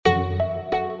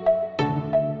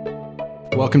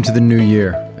Welcome to the new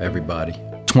year, everybody.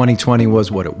 2020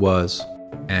 was what it was,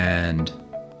 and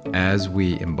as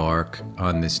we embark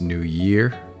on this new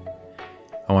year,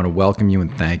 I want to welcome you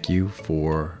and thank you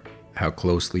for how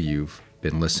closely you've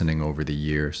been listening over the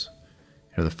years.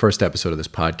 You know, the first episode of this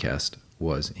podcast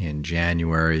was in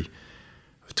January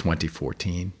of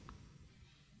 2014.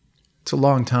 It's a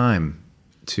long time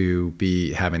to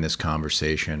be having this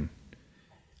conversation,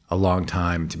 a long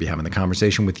time to be having the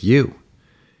conversation with you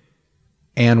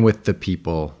and with the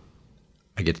people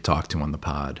I get to talk to on the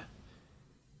pod.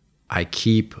 I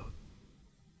keep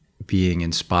being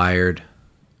inspired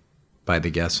by the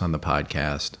guests on the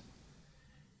podcast.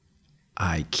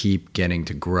 I keep getting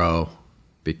to grow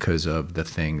because of the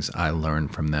things I learn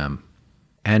from them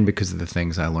and because of the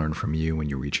things I learn from you when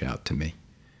you reach out to me,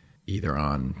 either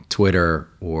on Twitter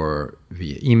or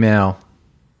via email.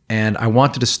 And I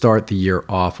wanted to start the year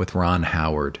off with Ron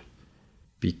Howard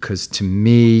because to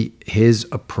me, his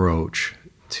approach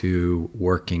to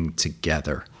working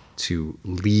together, to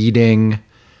leading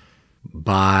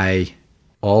by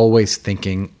always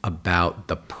thinking about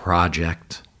the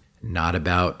project, not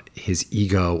about his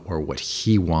ego or what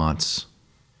he wants,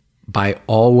 by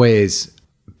always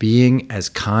being as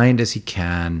kind as he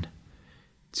can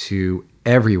to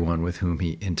everyone with whom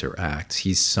he interacts.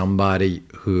 He's somebody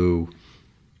who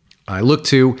I look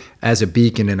to as a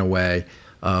beacon in a way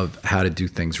of how to do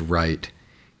things right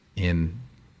in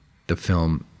the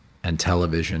film and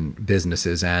television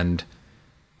businesses, and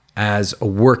as a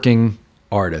working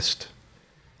artist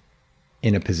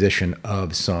in a position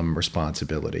of some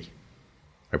responsibility.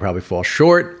 I probably fall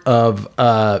short of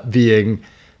being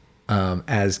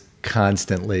as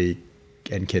constantly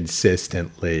and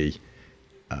consistently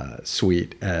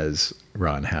sweet as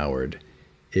Ron Howard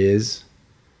is.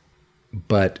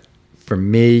 But for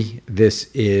me, this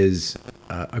is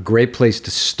a great place to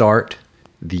start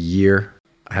the year.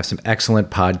 I have some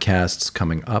excellent podcasts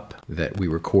coming up that we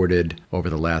recorded over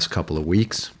the last couple of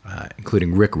weeks,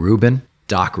 including Rick Rubin,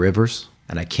 Doc Rivers,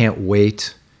 and I can't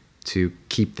wait to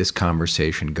keep this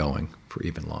conversation going for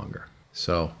even longer.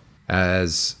 So,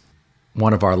 as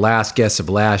one of our last guests of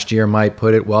last year might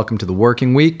put it, welcome to the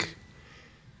working week,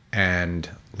 and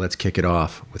let's kick it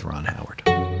off with Ron Howard.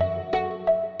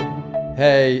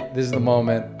 Hey, this is the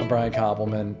moment. I'm Brian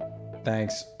Koppelman.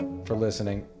 Thanks for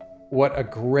listening. What a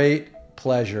great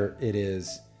pleasure it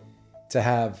is to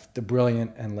have the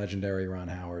brilliant and legendary Ron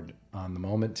Howard on the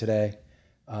moment today.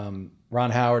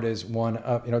 Ron Howard is one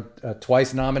of,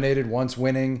 twice nominated, once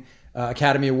winning,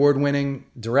 Academy Award winning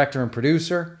director and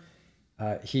producer.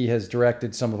 He has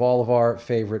directed some of all of our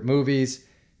favorite movies.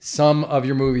 Some of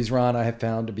your movies, Ron, I have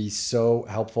found to be so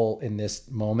helpful in this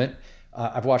moment.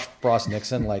 I've watched Frost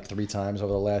Nixon like 3 times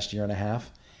over the last year and a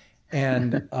half.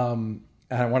 And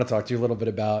I want to talk to you a little bit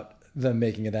about the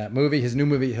making of that movie. His new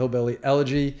movie, Hillbilly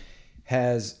Elegy,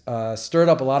 has stirred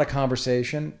up a lot of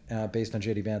conversation based on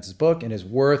J.D. Vance's book and is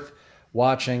worth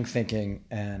watching, thinking,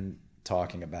 and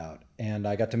talking about. And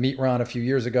I got to meet Ron a few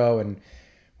years ago, and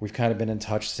we've kind of been in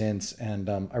touch since. And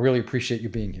I really appreciate you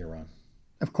being here, Ron.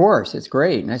 Of course, it's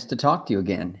great. Nice to talk to you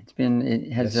again. It's been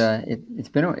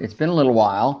a little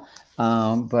while,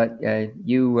 but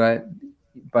you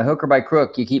by hook or by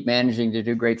crook, you keep managing to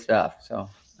do great stuff. So.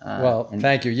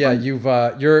 Thank you. Yeah,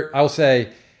 I'll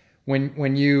say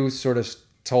when you sort of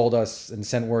told us and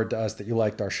sent word to us that you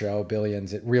liked our show,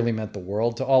 Billions, it really meant the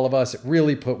world to all of us. It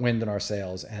really put wind in our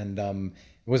sails, and it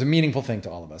was a meaningful thing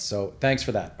to all of us. So thanks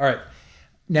for that. All right.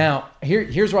 Now,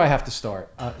 here's where I have to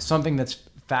start. Something that's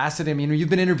fascinating. You've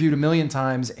been interviewed a million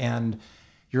times, and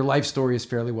your life story is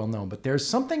fairly well known, but there's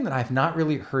something that I've not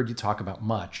really heard you talk about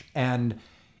much, and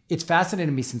it's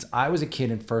fascinated me since I was a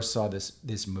kid and first saw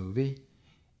this movie.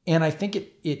 And I think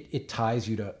it ties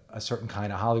you to a certain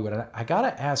kind of Hollywood. And I got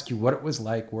to ask you what it was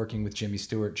like working with Jimmy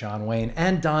Stewart, John Wayne,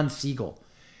 and Don Siegel.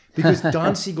 Because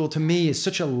Don Siegel, to me, is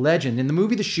such a legend. In the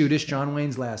movie The Shootist, John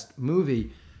Wayne's last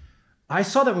movie, I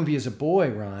saw that movie as a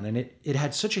boy, Ron, and it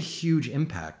had such a huge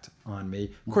impact on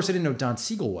me. Of course, I didn't know Don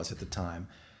Siegel was at the time.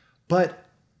 But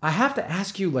I have to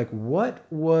ask you, what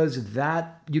was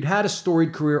that? You'd had a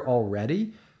storied career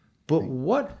already, but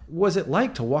what was it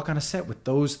like to walk on a set with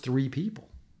those 3 people?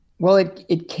 Well,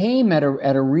 it came at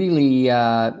a really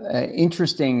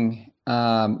interesting,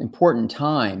 important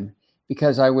time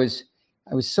because I was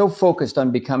so focused on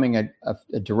becoming a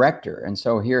director, and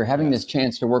so here having this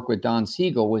chance to work with Don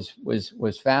Siegel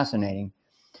was fascinating.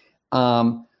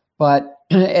 But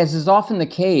as is often the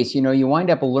case, you wind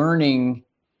up learning,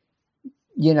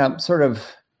 sort of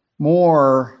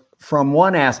more from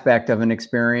one aspect of an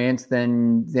experience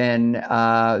than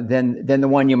the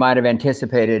one you might have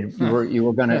anticipated you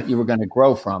were gonna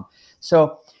grow from.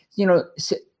 So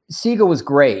Siegel was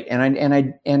great,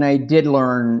 and I did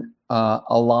learn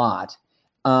a lot.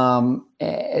 But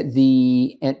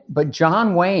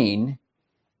John Wayne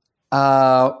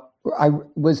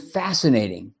was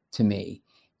fascinating to me,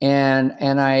 and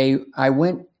I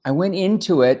went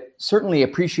into it certainly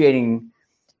appreciating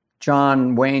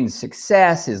John Wayne's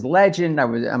success, his legend.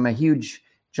 I'm a huge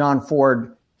John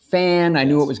Ford fan. I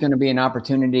knew it was going to be an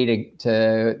opportunity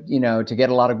to get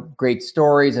a lot of great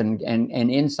stories and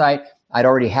insight. I'd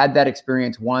already had that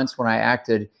experience once when I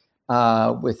acted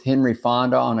with Henry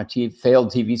Fonda on a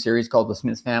failed TV series called The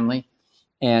Smith Family,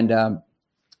 and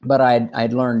but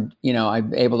I'd learned,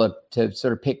 I'm able to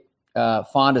sort of pick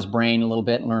Fonda's brain a little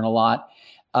bit and learn a lot.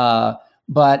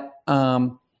 But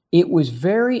it was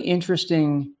very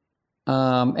interesting.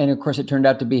 And of course, it turned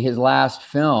out to be his last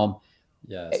film.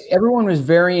 Yes. Everyone was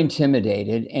very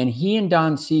intimidated, and he and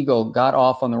Don Siegel got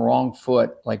off on the wrong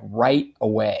foot, like right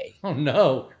away. Oh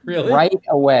no, really? Right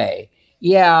away.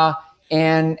 Yeah.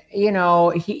 And,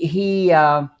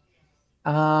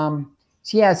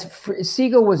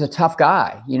 Siegel was a tough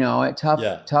guy,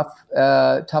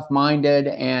 tough-minded,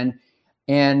 and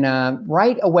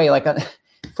right away, like on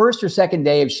first or second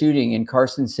day of shooting in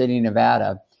Carson City,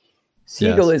 Nevada,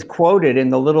 Siegel is quoted in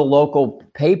the little local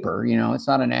paper. It's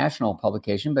not a national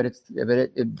publication, but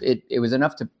it was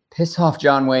enough to piss off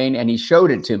John Wayne, and he showed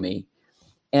it to me.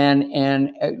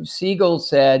 And Siegel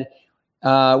said,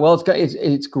 "Well,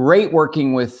 it's great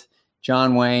working with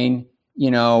John Wayne.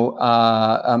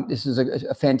 This is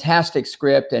a fantastic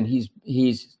script, and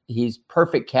he's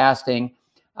perfect casting.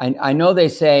 I know they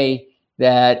say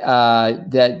that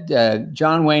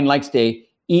John Wayne likes to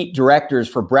eat directors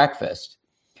for breakfast.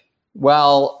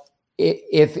 Well,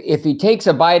 if he takes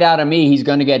a bite out of me, he's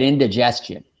going to get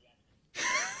indigestion."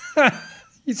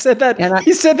 He said that.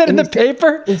 He said that in the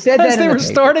paper. He said as that they were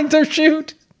starting to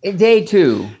shoot. Day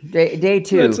two.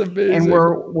 That's amazing. And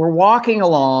we're walking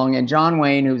along, and John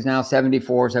Wayne, who's now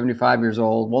 74, 75 years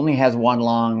old, only has one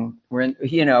lung. We're in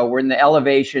the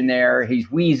elevation there. He's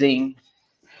wheezing,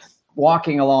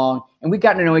 walking along, and we've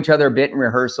gotten to know each other a bit in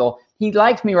rehearsal. He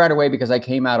liked me right away because I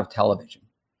came out of television.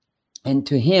 And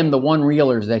to him, the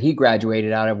one-reelers that he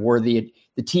graduated out of were the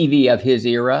TV of his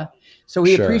era. So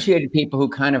he appreciated people who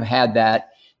kind of had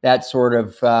that sort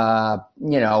of,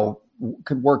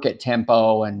 could work at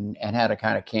tempo and had a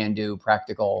kind of can-do,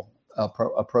 practical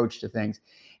approach to things.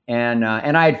 And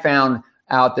I had found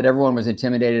out that everyone was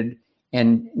intimidated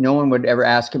and no one would ever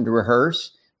ask him to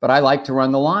rehearse, but I like to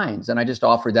run the lines. And I just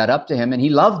offered that up to him, and he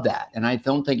loved that. And I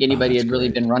don't think anybody had really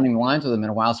been running the lines with him in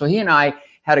a while. So he and I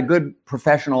had a good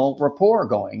professional rapport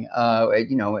going.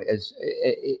 As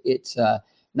it's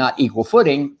not equal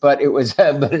footing, but it was,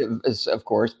 of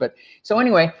course. But so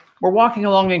anyway, we're walking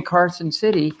along in Carson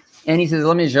City, and he says,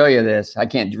 "Let me show you this." I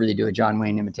can't really do a John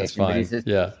Wayne imitation, but he says,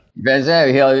 he'll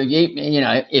eat,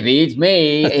 if he eats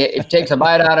me, if he takes a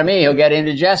bite out of me, he'll get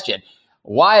indigestion.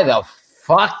 Why the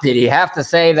fuck did he have to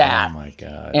say that? Oh my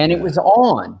God. And it was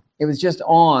on. It was just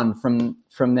on from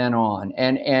then on.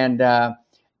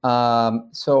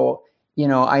 So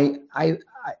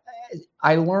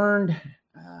I learned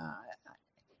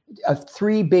of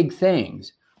three big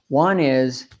things. One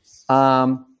is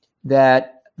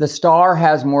that the star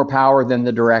has more power than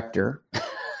the director.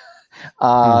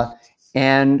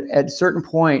 And at a certain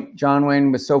point, John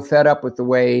Wayne was so fed up with the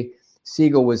way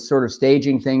Siegel was sort of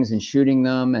staging things and shooting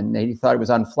them, and he thought it was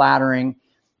unflattering,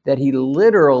 that he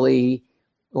literally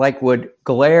would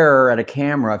glare at a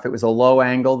camera if it was a low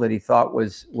angle that he thought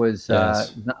was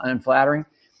unflattering,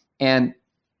 and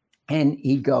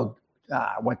he'd go,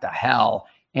 "What the hell?"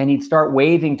 And he'd start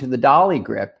waving to the dolly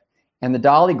grip, and the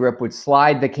dolly grip would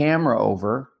slide the camera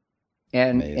over,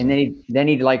 and then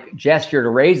he'd like gesture to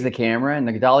raise the camera, and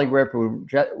the dolly grip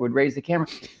would raise the camera,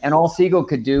 and all Siegel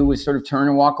could do was sort of turn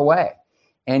and walk away.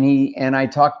 And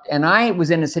I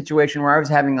was in a situation where I was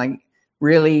having like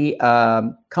really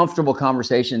comfortable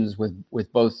conversations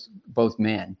with both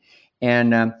men,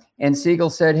 and Siegel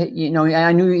said, "Hey, he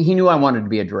knew I wanted to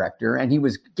be a director, and he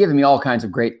was giving me all kinds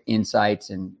of great insights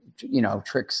and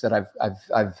tricks that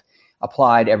I've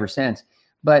applied ever since."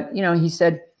 But he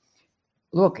said,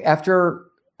 "Look, after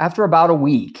about a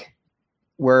week,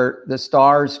 where the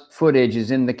star's footage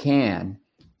is in the can,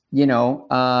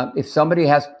 if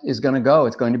somebody is going to go,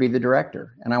 it's going to be the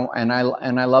director. And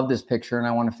I love this picture, and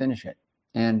I want to finish it.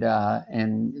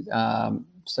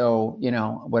 So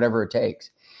whatever it takes."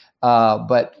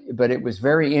 But it was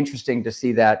very interesting to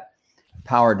see that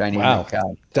power dynamic.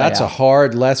 Wow. That's a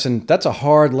hard lesson. That's a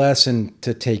hard lesson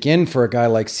to take in for a guy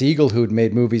like Siegel, who'd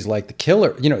made movies like The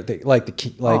Killer,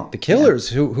 The Killers,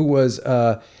 who was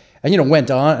and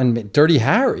went on and Dirty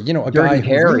Harry, a Dirty guy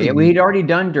Harry. who really, He'd already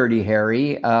done Dirty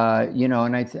Harry,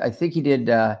 and I think he did.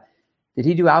 Did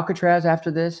he do Alcatraz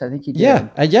after this? I think he did.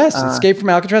 Yeah, yes, Escape from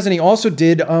Alcatraz, and he also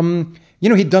did.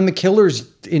 He'd done The Killers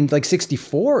in like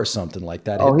 '64 or something like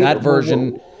that. That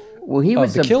version. Well, he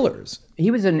was The Killers.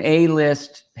 He was an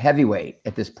A-list heavyweight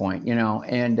at this point,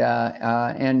 and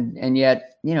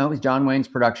yet, it was John Wayne's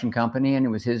production company, and it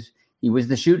was he was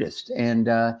the shootist, and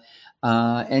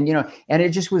it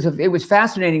just was, it was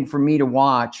fascinating for me to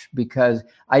watch because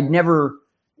I'd never,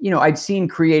 I'd seen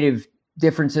creative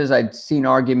differences, I'd seen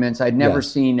arguments, I'd never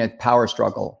seen a power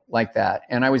struggle like that,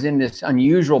 and I was in this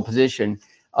unusual position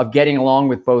of getting along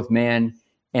with both men.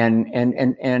 And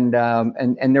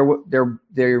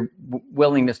their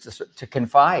willingness to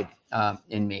confide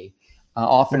in me.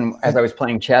 Often, as I was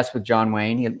playing chess with John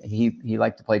Wayne, he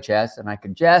liked to play chess, and I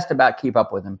could just about keep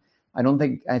up with him.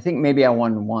 I think maybe I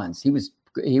won once. He was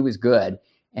good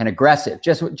and aggressive,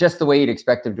 just the way you'd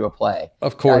expect him to play.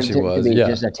 Of course, he was. Yeah,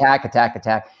 just attack.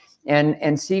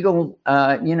 And Siegel,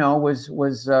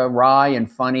 was wry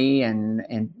and funny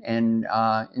and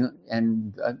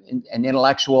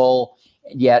intellectual,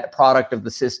 yet a product of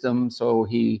the system. So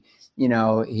he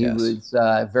was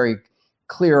very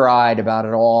clear-eyed about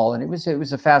it all, and it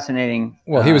was a fascinating.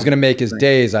 Well, he was going to make his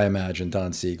days, I imagine,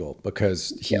 Don Siegel,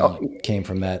 because he came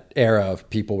from that era of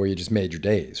people where you just made your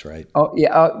days, right? Oh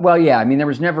yeah, well yeah. I mean, there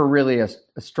was never really a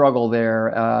struggle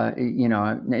there.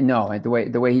 No,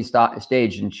 the way he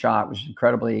staged and shot was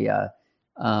incredibly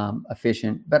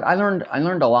efficient. But I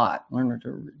learned a lot. Learned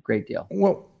a great deal.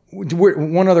 Well.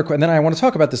 One other question, and then I want to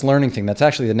talk about this learning thing. That's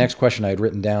actually the next question I had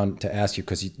written down to ask you,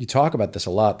 because you talk about this a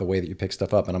lot, the way that you pick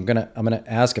stuff up, and I'm gonna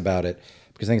ask about it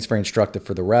because I think it's very instructive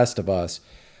for the rest of us.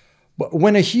 But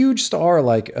when a huge star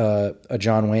like a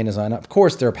John Wayne is on, of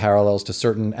course there are parallels to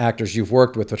certain actors you've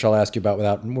worked with, which I'll ask you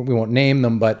about we won't name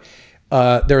them, but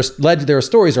there are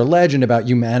stories or legend about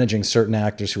you managing certain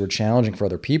actors who were challenging for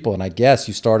other people, and I guess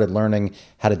you started learning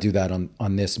how to do that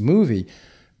on this movie,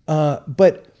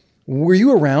 but. Were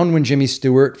you around when Jimmy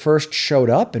Stewart first showed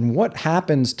up, and what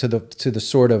happens to the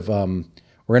sort of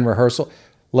we're in rehearsal,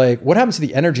 like what happens to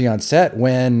the energy on set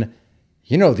when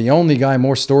the only guy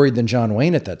more storied than John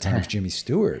Wayne at that time is Jimmy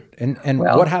Stewart, and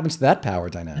what happens to that power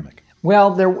dynamic?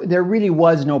 Well, there really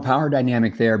was no power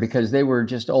dynamic there because they were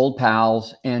just old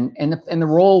pals, and the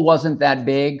role wasn't that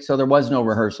big, so there was no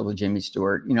rehearsal with Jimmy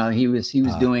Stewart. He was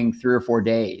doing 3 or 4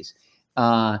 days,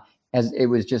 as it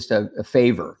was just a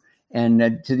favor.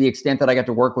 And to the extent that I got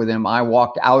to work with him, I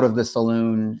walked out of the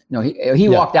saloon. No, he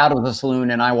walked out of the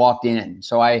saloon, and I walked in.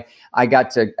 So I got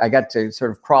to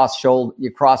sort of cross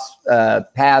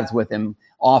paths with him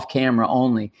off camera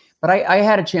only. But I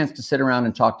had a chance to sit around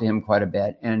and talk to him quite a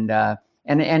bit, and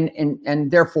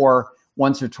therefore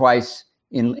once or twice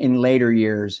in later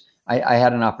years, I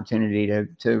had an opportunity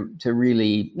to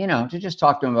really to just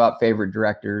talk to him about favorite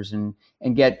directors and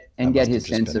get his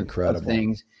sense of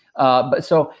things. But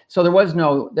so there was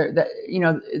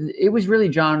it was really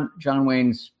John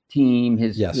Wayne's team,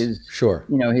 his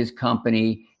his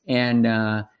company, and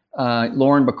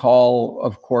Lauren Bacall,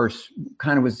 of course,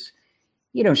 kind of was,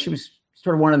 she was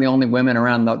sort of one of the only women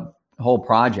around the whole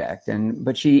project,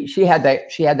 but she had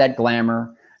that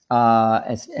glamour,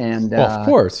 and of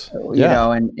course, it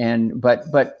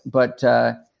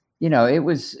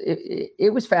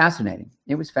was fascinating.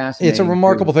 It was fascinating. It's a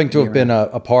remarkable thing to have been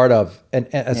a part of,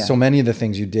 and so many of the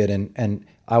things you did. And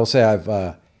I will say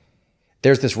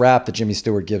there's this rap that Jimmy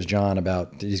Stewart gives John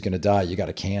about he's going to die. You got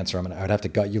a cancer. I'd have to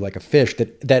gut you like a fish.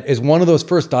 That is one of those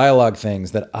first dialogue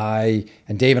things that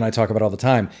and Dave and I talk about all the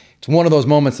time. It's one of those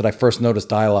moments that I first noticed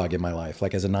dialogue in my life,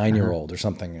 like as a 9-year-old or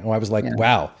something. I was like,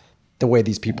 wow, the way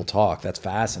these people talk, that's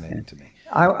fascinating to me.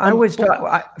 I was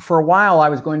for a while I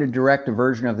was going to direct a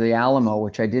version of The Alamo,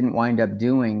 which I didn't wind up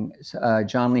doing.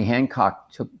 John Lee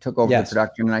Hancock took over the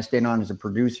production, and I stayed on as a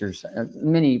producer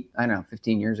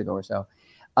 15 years ago or so.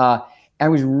 I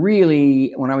was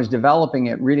really, when I was developing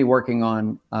it, really working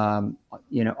on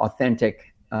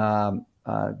authentic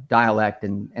dialect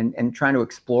and trying to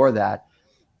explore that.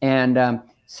 And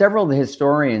several of the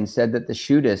historians said that The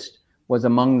Shootist was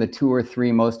among the 2 or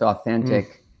 3 most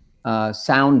authentic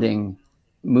sounding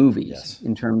movies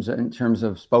in terms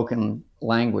of spoken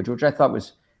language, which I thought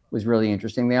was really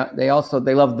interesting. They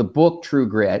loved the book True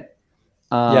Grit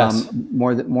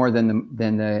more than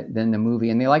the movie,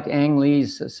 and they liked Ang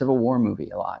Lee's Civil War movie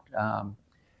a lot.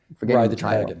 Ride the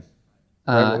Dragon.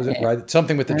 What was it? Ride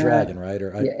something with the dragon, right?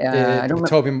 Or I don't know.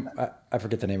 I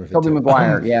forget the name of it. Tobey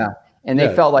Maguire, and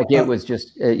they felt like it was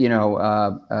just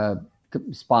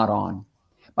spot on.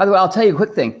 By the way, I'll tell you a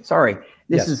quick thing. Sorry,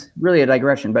 this is really a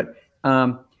digression, but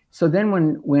So then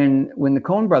when the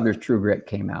Coen Brothers True Grit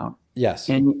came out, Yes.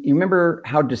 and you remember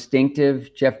how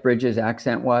distinctive Jeff Bridges'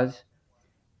 accent was?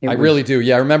 I really do.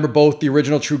 Yeah, I remember both the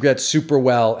original True Grit super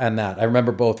well and that. I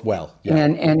remember both well. Yeah.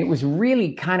 And it was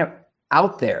really kind of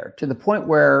out there to the point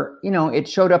where, it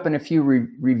showed up in a few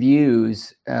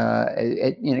reviews,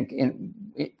 kind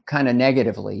of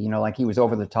negatively, like he was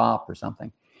over the top or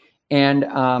something.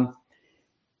 But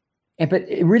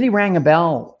it really rang a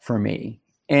bell for me.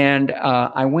 And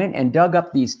I went and dug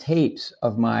up these tapes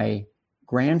of my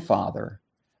grandfather,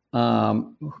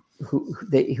 who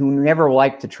never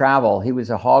liked to travel. He was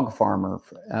a hog farmer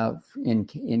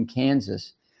in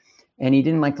Kansas, and he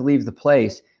didn't like to leave the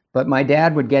place. But my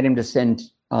dad would get him to send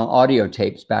audio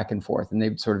tapes back and forth, and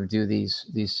they'd sort of do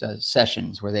these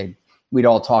sessions where we'd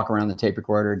all talk around the tape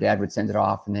recorder. Dad would send it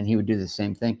off, and then he would do the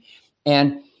same thing.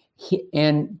 And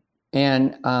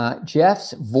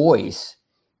Jeff's voice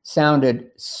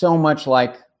sounded so much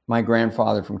like my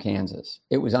grandfather from Kansas.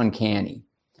 It was uncanny.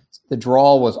 The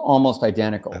drawl was almost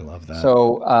identical. I love that.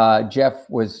 So Jeff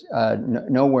was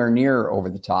nowhere near over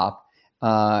the top,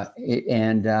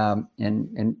 and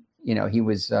he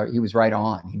was right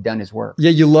on. He'd done his work.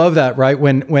 Yeah, you love that, right?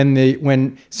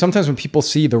 When sometimes when people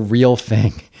see the real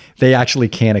thing, they actually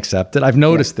can't accept it. I've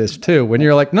noticed this too. When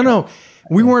you're like, no,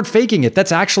 we weren't faking it.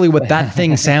 That's actually what that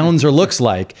thing sounds or looks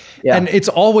like. Yeah. And it's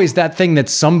always that thing that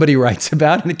somebody writes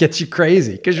about, and it gets you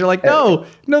crazy because you're like, no,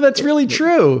 that's really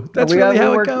true. That's really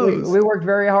how it goes. We worked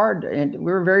very hard, and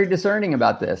we were very discerning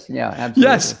about this. Yeah,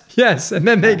 absolutely. Yes. And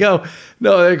then they go,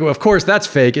 of course that's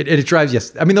fake. It drives,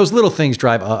 yes. I mean, those little things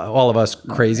drive all of us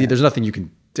crazy. There's nothing you can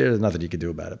do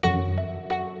about it.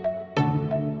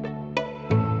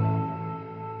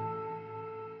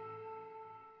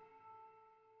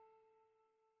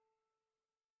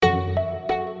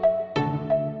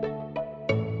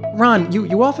 Ron,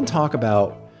 you often talk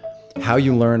about how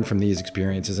you learn from these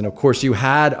experiences. And of course, you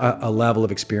had a level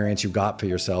of experience you got for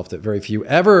yourself that very few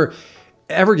ever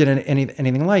get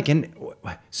anything like. And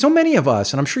so many of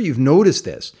us, and I'm sure you've noticed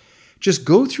this, just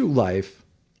go through life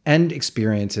and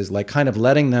experiences like kind of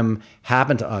letting them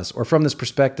happen to us, or from this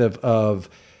perspective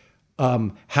of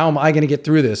how am I going to get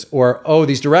through this? Or,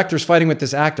 these directors fighting with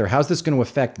this actor, how's this going to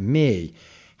affect me?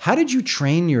 How did you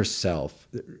train yourself?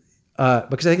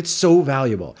 Because I think it's so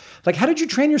valuable. Like, how did you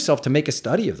train yourself to make a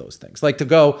study of those things? Like to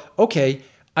go, okay,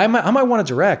 I might want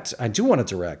to direct. I do want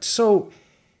to direct. So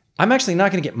I'm actually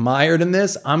not going to get mired in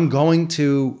this. I'm going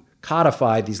to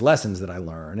codify these lessons that I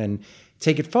learn and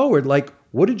take it forward. Like,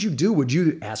 what did you do? Would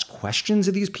you ask questions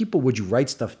of these people? Would you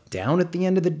write stuff down at the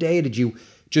end of the day? Did you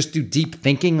just do deep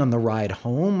thinking on the ride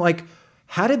home? Like,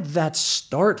 how did that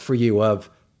start for you of,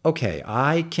 okay,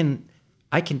 I can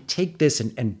take this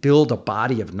and build a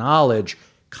body of knowledge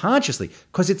consciously,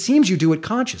 because it seems you do it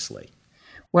consciously.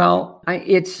 Well,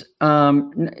 it's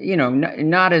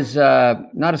not as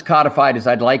codified as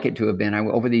I'd like it to have been.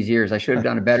 Over these years, I should have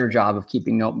done a better job of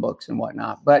keeping notebooks and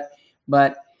whatnot. But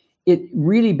it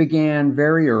really began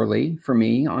very early for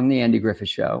me on the Andy Griffith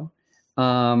Show,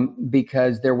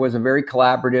 because there was a very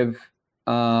collaborative,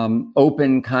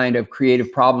 open kind of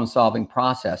creative problem-solving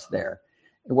process there.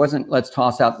 It wasn't, let's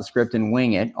toss out the script and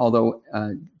wing it, although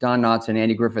Don Knotts and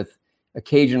Andy Griffith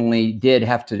occasionally did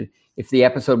have to, if the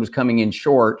episode was coming in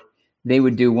short, they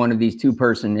would do one of these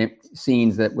two-person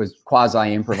scenes that was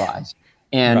quasi-improvised.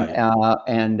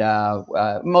 And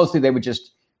right. Mostly they would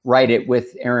just write it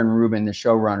with Aaron Rubin, the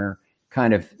showrunner,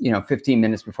 kind of, 15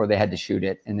 minutes before they had to shoot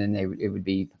it. And then it would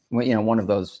be, one of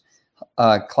those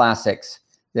classics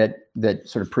that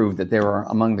sort of proved that they were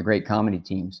among the great comedy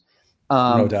teams.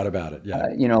 No doubt about it.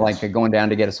 Yeah. Like going down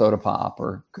to get a soda pop,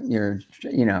 or you're,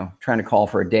 trying to call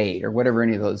for a date, or whatever.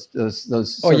 Any of those.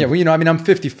 Oh yeah. Well, I'm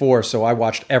 54, so I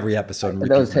watched every episode.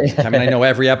 I know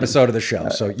every episode of the show.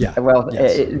 So yeah. Well,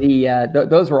 yes.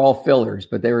 Those were all fillers,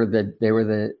 but they were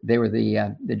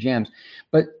the gems.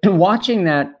 But watching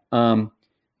that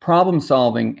problem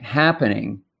solving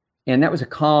happening, and that was a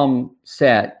calm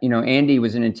set. Andy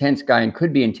was an intense guy and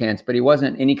could be intense, but he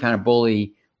wasn't any kind of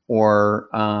bully. Or,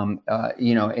 and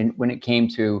when it came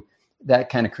to that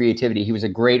kind of creativity, he was a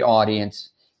great audience,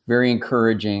 very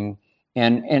encouraging,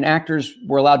 and actors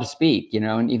were allowed to speak,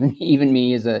 and even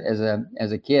me as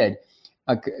a kid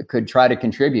could try to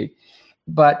contribute.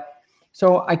 But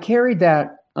so I carried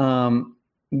that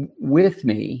with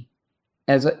me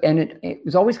and it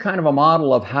was always kind of a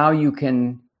model of how you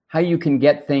can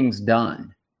get things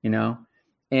done, And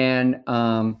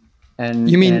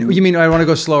you mean I want to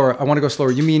go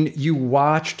slower. You mean you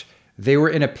watched, they were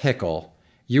in a pickle.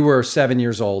 You were 7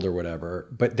 years old or whatever,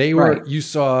 but they were, right. You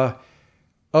saw,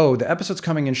 the episode's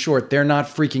coming in short. They're not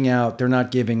freaking out. They're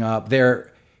not giving up.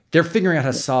 They're they're figuring out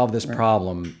how to solve this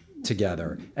problem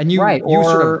together, and you Right. you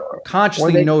sort of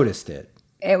consciously noticed it.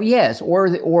 Yes,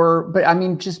 but I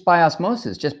mean, just by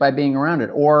osmosis, just by being around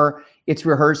it, or it's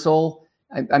rehearsal.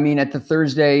 I mean, at the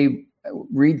Thursday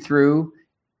read through,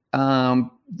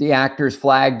 the actors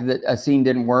flagged that a scene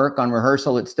didn't work on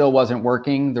rehearsal. It still wasn't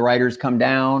working. The writers come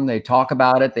down, they talk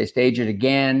about it, they stage it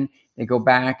again, they go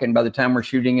back, and by the time we're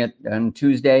shooting it on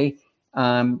Tuesday,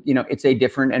 it's a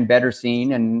different and better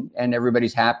scene, and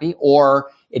everybody's happy. Or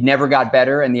it never got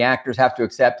better, and the actors have to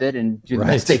accept it and do the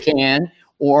best they can.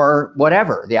 Or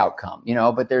whatever the outcome,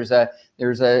 but there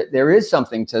is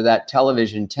something to that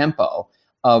television tempo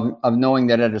of knowing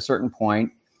that at a certain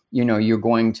point, you're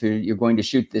going to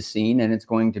shoot this scene and it's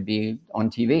going to be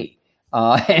on TV,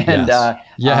 and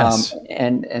that's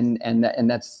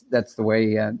the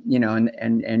way, and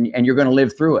you're going to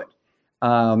live through it,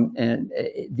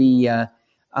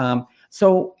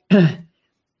 so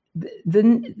the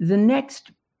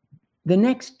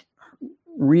next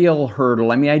real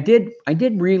hurdle. I mean, I did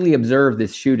really observe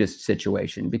this shootist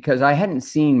situation because I hadn't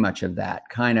seen much of that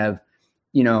kind of,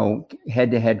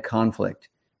 head-to-head conflict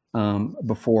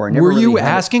before. Were you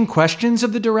asking questions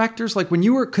of the directors? Like when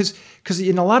you were, because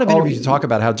in a lot of interviews you talk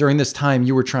about how during this time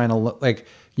you were trying to,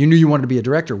 you knew you wanted to be a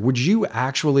director. Would you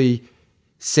actually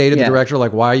say to the director,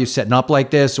 like, why are you setting up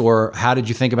like this? Or how did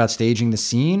you think about staging the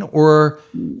scene? Or,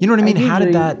 you know what I mean? How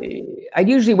did that... I'd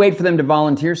usually wait for them to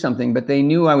volunteer something, but they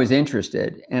knew I was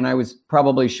interested, and I was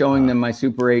probably showing them my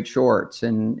Super 8 shorts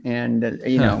and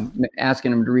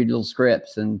asking them to read little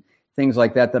scripts and things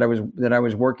like that I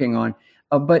was working on.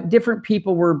 But different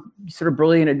people were sort of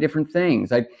brilliant at different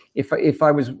things. If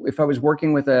I was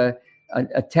working with a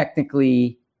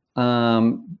technically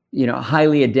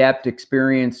highly adept,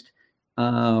 experienced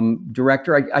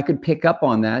director, I could pick up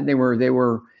on that. They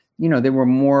were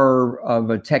more of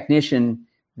a technician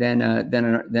than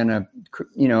a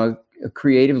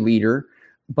creative leader,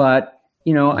 but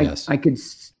I could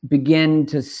begin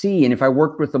to see, and if I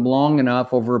worked with them long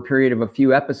enough over a period of a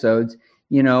few episodes,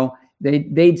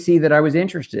 they'd see that I was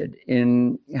interested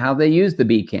in how they use the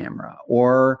B camera,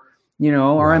 or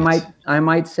I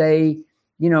might say,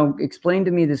 explain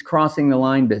to me this crossing the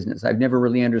line business. I've never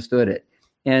really understood it,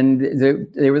 and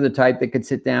they were the type that could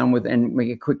sit down with and make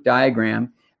a quick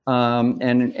diagram.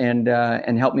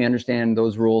 And help me understand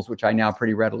those rules, which I now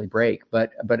pretty readily break.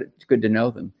 But it's good to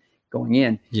know them going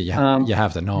in. Yeah, you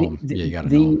have to know them. You got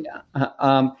to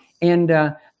know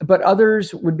them. But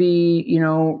others would be,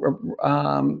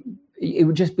 it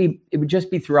would just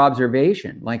be through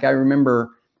observation. Like I remember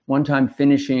one time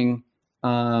finishing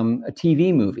a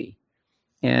TV movie,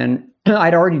 and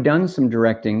I'd already done some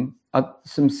directing,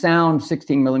 some sound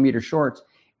 16 millimeter shorts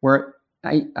where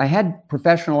I had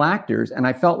professional actors, and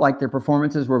I felt like their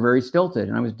performances were very stilted,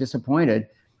 and I was disappointed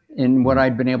in what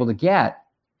I'd been able to get.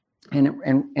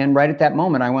 And right at that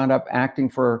moment, I wound up acting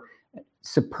for a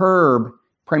superb,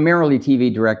 primarily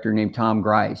TV director named Tom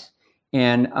Grice.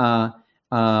 And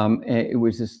it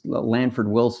was this Lanford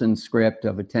Wilson script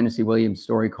of a Tennessee Williams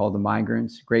story called The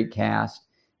Migrants. Great cast,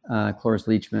 Cloris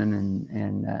Leachman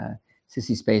and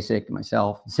Sissy Spacek,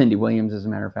 myself, Cindy Williams, as a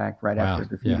matter of fact, right after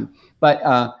Graffiti. Yeah. But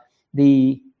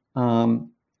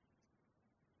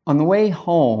on the way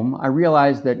home, I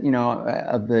realized that,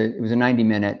 it was a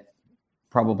 90-minute,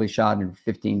 probably shot in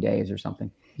 15 days or something.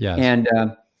 Yeah. And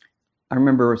I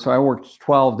remember, so I worked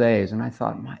 12 days, and I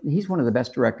thought, he's one of the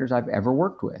best directors I've ever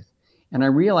worked with. And I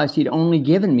realized he'd only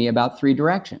given me about 3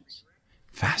 directions.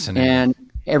 Fascinating. And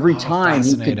every time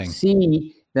he could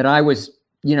see that I was,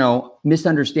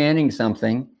 misunderstanding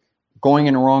something, going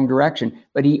in the wrong direction,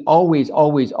 but he always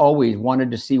wanted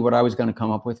to see what I was going to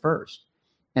come up with first.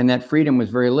 And that freedom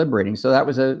was very liberating. So that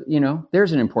was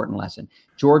there's an important lesson.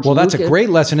 George Lucas, that's a great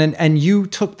lesson. And you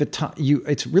took the time,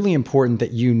 it's really important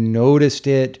that you noticed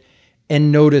it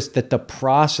and noticed that the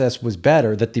process was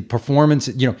better, that the performance,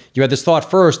 you had this thought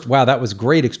first, wow, that was a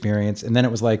great experience. And then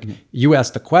it was like, you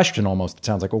asked the question almost, it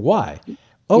sounds like, well, why?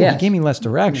 Oh, yes. He gave me less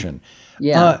direction.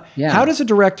 Yeah. How does a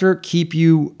director keep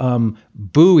you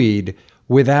buoyed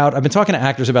without? I've been talking to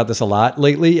actors about this a lot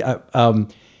lately. How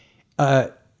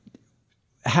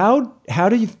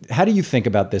do you think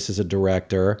about this as a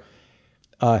director?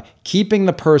 Keeping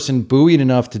the person buoyed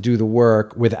enough to do the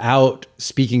work without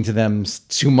speaking to them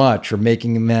too much or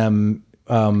making them,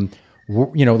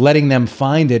 letting them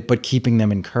find it, but keeping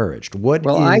them encouraged.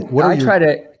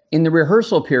 In the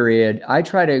rehearsal period, I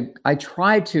try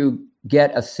to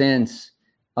get a sense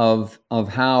of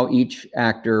how each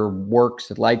actor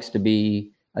works, likes to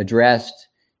be addressed,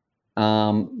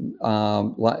 and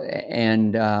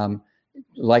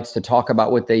likes to talk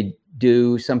about what they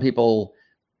do. Some people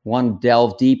want to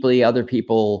delve deeply. Other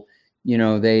people,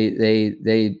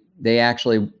 they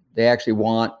actually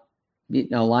want,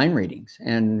 line readings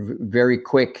and very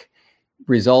quick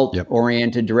result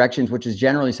oriented directions, which is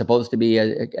generally supposed to be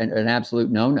an absolute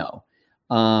no.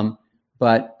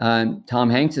 But Tom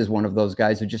Hanks is one of those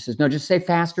guys who just says, no, just say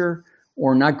faster,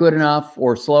 or not good enough,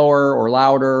 or slower, or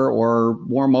louder, or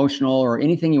more emotional, or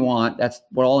anything you want. That's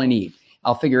all I need.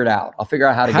 I'll figure it out. I'll figure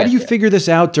out how to. How do you figure this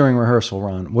out during rehearsal,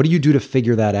 Ron? What do you do to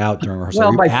figure that out during rehearsal? Well,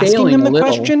 Are you by asking them the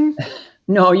question?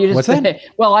 No, you just What's say, that?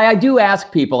 well, I do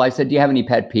ask people. I said, do you have any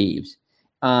pet peeves?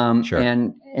 Sure.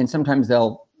 And sometimes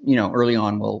they'll, early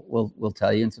on we'll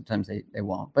tell you, and sometimes they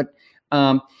won't. But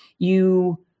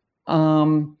you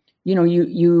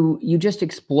just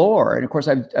explore. And of course,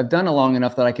 I've done it long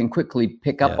enough that I can quickly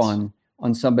pick up on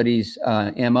somebody's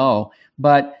MO.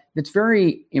 But it's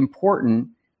very important.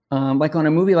 Like on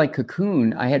a movie like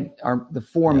Cocoon, I had the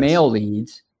four male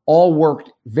leads all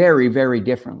worked very, very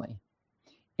differently.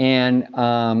 And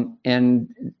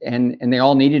they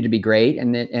all needed to be great,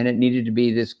 and it needed to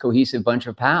be this cohesive bunch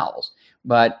of pals.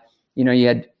 But you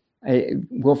had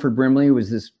Wilford Brimley, who was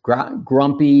this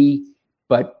grumpy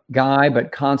but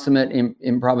consummate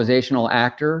improvisational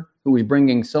actor who was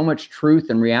bringing so much truth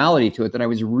and reality to it that I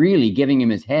was really giving him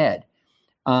his head,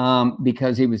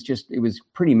 because it was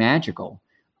pretty magical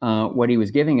what he was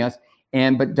giving us.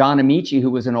 But Don Amici, who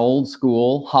was an old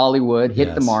school Hollywood,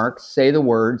 hit the marks, say the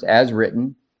words as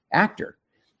written actor.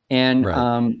 And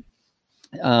the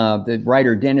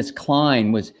writer Dennis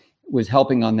Klein was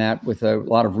helping on that with a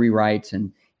lot of rewrites,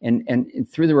 and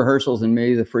through the rehearsals and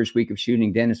maybe the first week of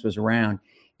shooting, Dennis was around,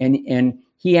 and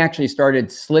he actually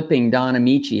started slipping Don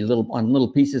Amici on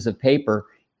little pieces of paper,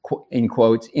 in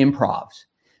quotes, improvs,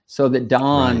 so that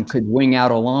Don could wing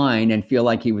out a line and feel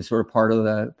like he was sort of part of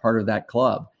that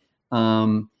club.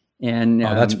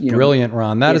 That's brilliant,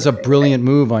 Ron. That is a brilliant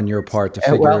move on your part to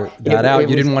figure that out.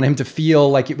 You didn't want him to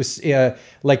feel like it was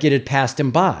like it had passed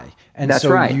him by. And that's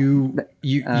so right. you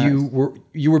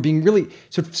were being really,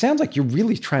 so it sounds like you're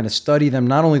really trying to study them,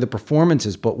 not only the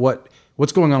performances, but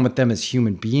what's going on with them as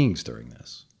human beings during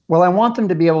this. Well, I want them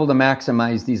to be able to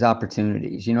maximize these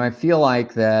opportunities. I feel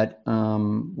like that,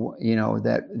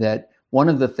 that one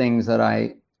of the things that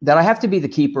I have to be the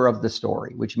keeper of the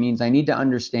story, which means I need to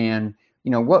understand,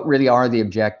 what really are the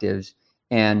objectives,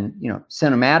 and,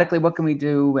 cinematically, what can we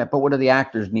do, but what do the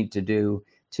actors need to do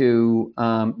to,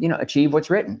 achieve what's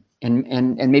written,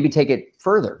 and maybe take it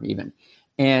further even.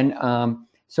 And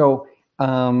so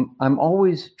I'm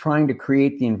always trying to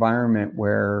create the environment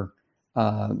where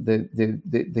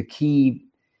the key,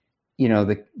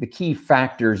 the key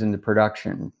factors in the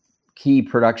production, key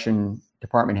production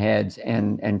department heads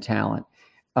and talent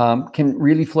can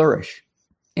really flourish.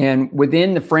 And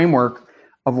within the framework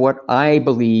of what I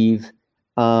believe,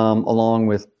 along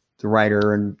with the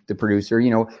writer and the producer,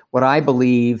 what I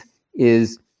believe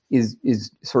is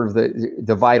sort of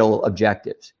the vital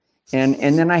objectives. And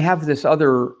then I have this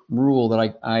other rule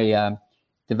that I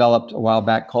developed a while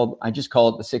back I just call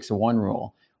it the 6 of 1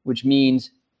 rule, which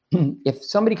means if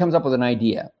somebody comes up with an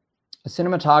idea, a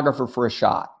cinematographer for a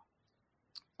shot,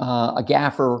 a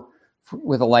gaffer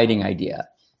with a lighting idea,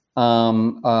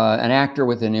 an actor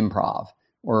with an improv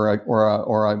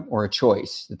or a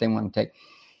choice that they want to take,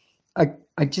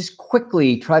 I just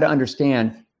quickly try to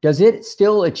understand, does it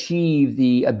still achieve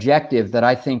the objective that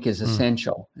I think is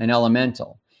essential and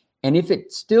elemental? And if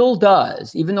it still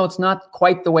does, even though it's not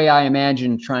quite the way I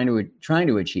imagine trying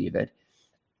to achieve it,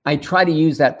 I try to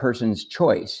use that person's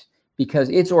choice because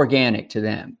it's organic to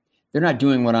them. They're not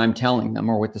doing what I'm telling them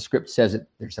or what the script says that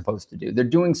they're supposed to do. They're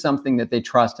doing something that they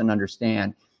trust and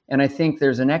understand. And I think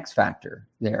there's an X factor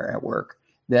there at work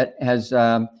that has,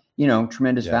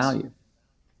 tremendous value.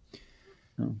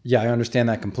 Yeah, I understand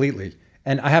that completely.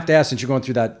 And I have to ask, since you're going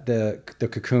through that, the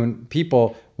Cocoon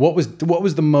people, what was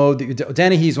the mode that you did?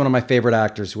 Denny, he's one of my favorite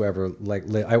actors who ever,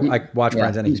 I watch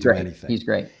Brian Denny do anything. He's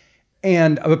great.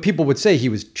 And people would say he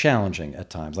was challenging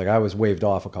at times. Like I was waved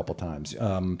off a couple times.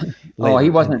 He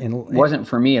wasn't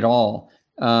for me at all.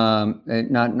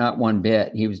 Not one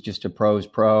bit. He was just a pro's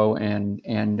pro and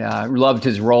loved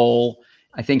his role.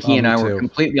 I think he and I were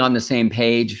completely on the same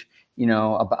page,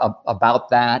 about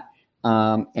that.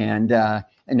 I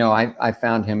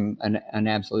found him an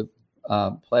absolute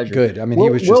pleasure. Good. I mean,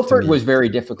 Wilford was very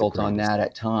difficult on that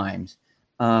at times.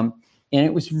 And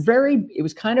it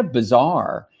was kind of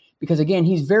bizarre because again,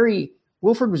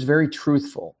 Wilford was very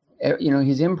truthful.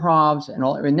 His improvs and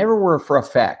all, it never were for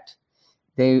effect.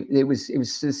 It was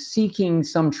seeking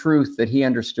some truth that he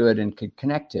understood and could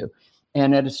connect to.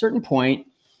 And at a certain point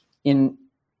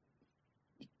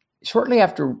shortly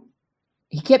after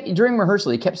during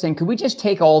rehearsal, he kept saying, could we just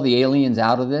take all the aliens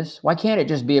out of this? Why can't it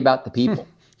just be about the people?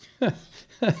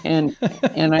 and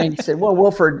I said, well,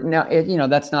 Wilford, now,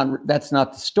 that's not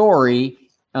the story.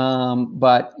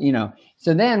 But,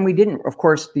 so then we didn't, of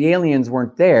course, the aliens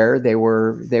weren't there. They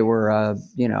were a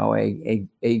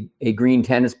green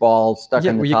tennis ball stuck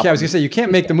in the top. I was going to say, you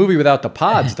can't make the movie without the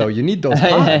pods, though. You need those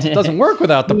pods. It doesn't work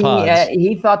without the pods.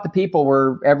 He thought the people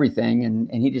were everything, and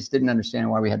he just didn't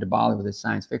understand why we had to bother with this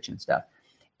science fiction stuff.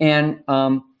 And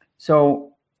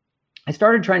so I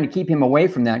started trying to keep him away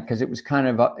from that because it was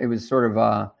sort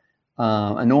of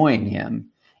annoying him.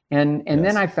 And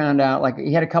then I found out, like,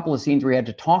 he had a couple of scenes where he had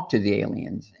to talk to the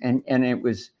aliens, and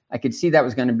I could see that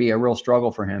was going to be a real struggle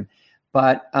for him.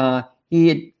 But he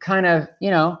had kind of,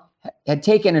 had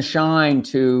taken a shine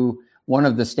to one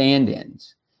of the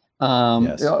stand-ins.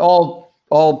 All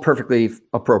perfectly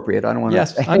appropriate. I don't want to.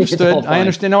 Yes, understood. I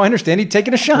understand. No, I understand. He'd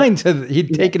taken a shine to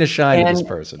this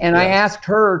person. And I asked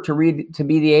her to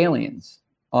be the aliens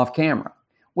off camera.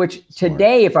 Which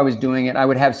today, if I was doing it, I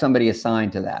would have somebody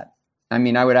assigned to that. I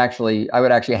mean,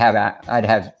 I'd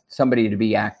have somebody to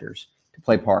be actors to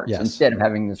play parts instead of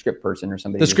having the script person or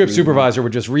somebody. The script supervisor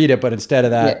would just read it, but instead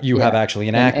of that, you have actually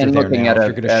an actor and there looking now. at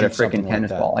a freaking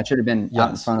tennis ball. I should have been out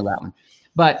in front of that one.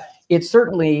 But it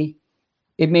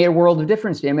made a world of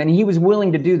difference to him, and he was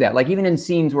willing to do that. Like even in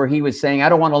scenes where he was saying, "I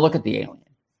don't want to look at the alien."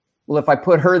 Well, if I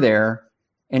put her there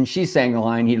and she's saying the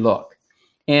line, he'd look.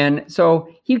 And so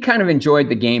he kind of enjoyed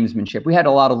the gamesmanship. We had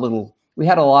a lot of little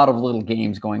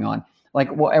games going on. Like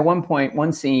at one point,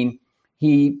 one scene,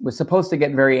 he was supposed to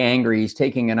get very angry. He's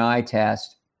taking an eye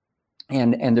test,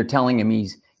 and they're telling him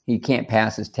he can't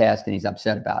pass his test, and he's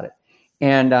upset about it.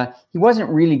 And he wasn't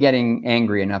really getting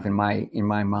angry enough in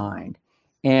my mind.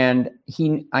 And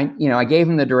I gave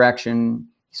him the direction.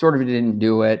 He sort of didn't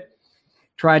do it.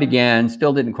 Tried again,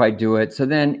 still didn't quite do it. So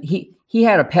then he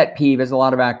had a pet peeve, as a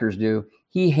lot of actors do.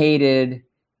 He hated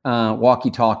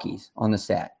walkie-talkies on the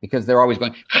set because they're always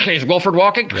going, "Is Wilford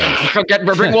walking?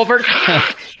 Bring Wilford."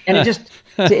 And it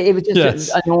was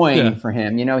just annoying for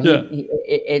him. He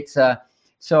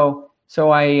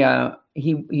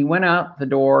went out the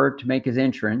door to make his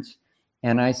entrance,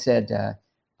 and I said,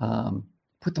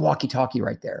 put the walkie-talkie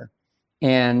right there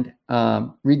and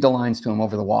read the lines to him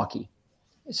over the walkie.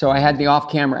 So I had the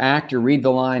off-camera actor read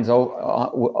the lines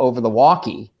over the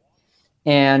walkie.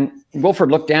 And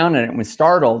Wilford looked down at it and was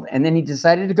startled, and then he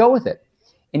decided to go with it.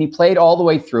 And he played all the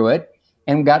way through it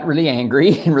and got really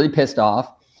angry and really pissed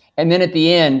off. And then at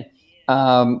the end,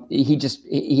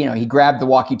 he grabbed the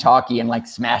walkie-talkie and like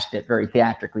smashed it very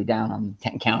theatrically down on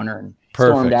the counter and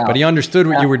stormed out. But he understood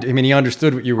what you were. I mean, he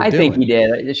understood what you were doing. I think he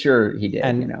did. Sure, he did.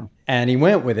 And he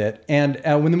went with it. And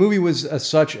when the movie was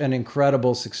such an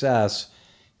incredible success,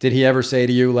 did he ever say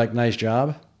to you, like, "Nice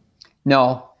job"?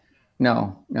 No.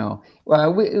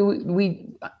 Well, we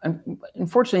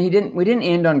unfortunately we didn't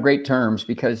end on great terms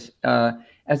because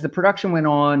as the production went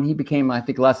on, he became, I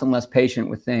think, less and less patient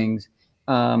with things,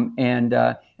 and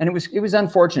it was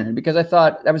unfortunate because I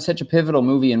thought that was such a pivotal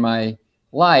movie in my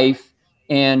life,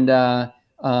 and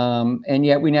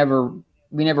yet we never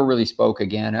really spoke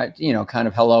again. Kind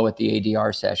of hello at the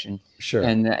ADR session, sure,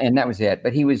 and that was it.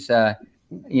 But he was.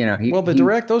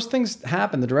 Those things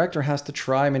happen. The director has to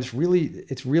try. I mean,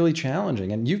 it's really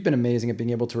challenging. And you've been amazing at being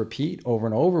able to repeat over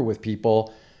and over with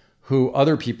people who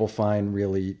other people find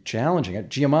really challenging.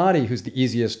 Giamatti, who's the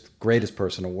easiest, greatest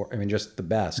person to work, I mean, just the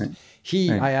best. Right.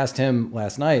 I asked him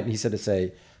last night, and he said to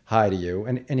say hi to you.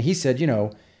 And he said,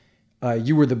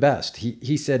 you were the best.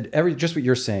 He said just what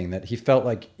you're saying, that he felt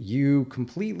like you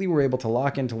completely were able to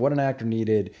lock into what an actor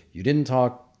needed. You didn't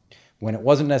talk when it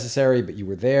wasn't necessary, but you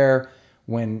were there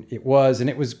when it was, and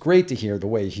it was great to hear the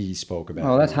way he spoke about it.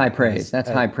 Oh, that's high praise. That's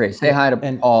high praise. Say hi to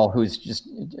Paul, who's just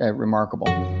remarkable.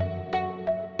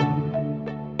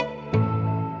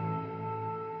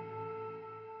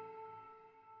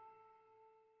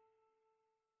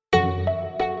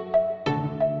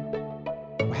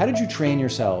 How did you train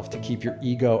yourself to keep your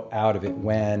ego out of it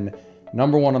when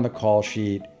number one on the call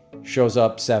sheet shows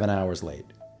up 7 hours late?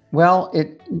 Well,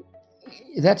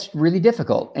 that's really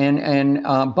difficult,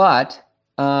 but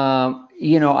I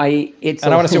want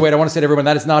to say to everyone,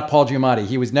 that is not Paul Giamatti.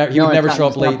 He would never show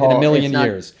up late in a million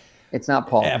years. It's not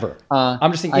Paul. Ever.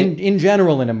 I'm just saying in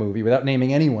general in a movie, without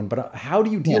naming anyone, but how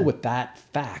do you deal with that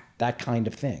fact, that kind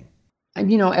of thing?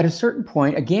 And, at a certain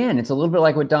point, again, it's a little bit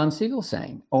like what Don Siegel's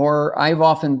saying, or I've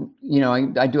often,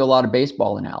 I do a lot of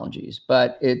baseball analogies,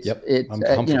 but I'm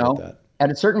comfortable with that.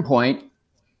 At a certain point,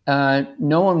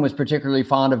 no one was particularly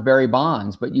fond of Barry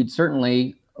Bonds, but you'd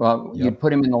certainly, you'd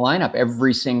put him in the lineup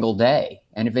every single day.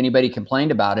 And if anybody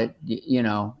complained about it,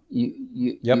 you'd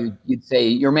say,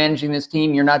 you're managing this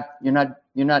team. You're not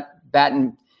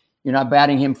batting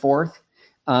him fourth,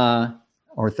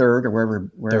 or third, or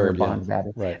wherever Bond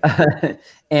batted. Right.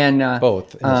 And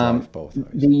both. In his life, both.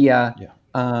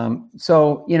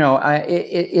 So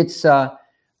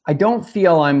I don't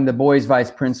feel I'm the boys' vice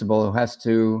principal who has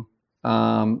to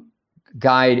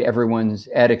guide everyone's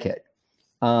etiquette,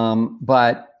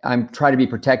 but I'm trying to be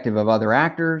protective of other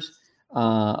actors,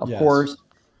 of course,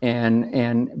 and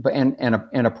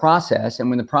a process. And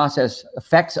when the process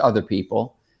affects other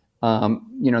people,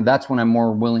 that's when I'm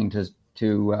more willing to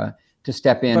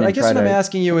step in. But I guess what I'm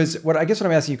asking you,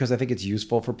 because I think it's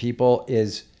useful for people,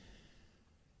 is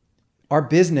our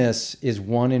business is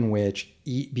one in which,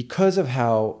 because of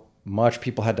how much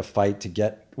people had to fight to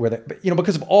get where they,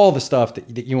 because of all the stuff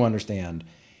that you understand,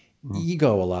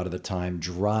 ego a lot of the time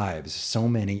drives so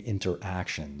many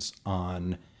interactions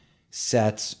on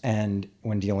sets and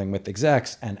when dealing with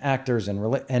execs and actors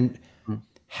and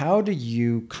how do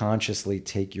you consciously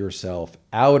take yourself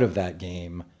out of that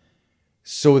game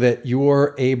so that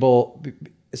you're able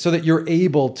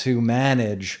to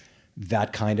manage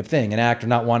that kind of thing? An actor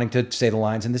not wanting to say the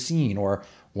lines in the scene, or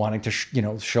wanting to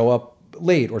show up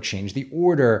late, or change the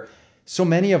order. So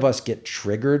many of us get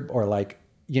triggered or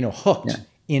hooked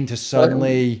into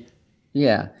suddenly.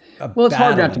 Yeah. Well, it's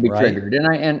hard not to be triggered,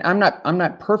 and I'm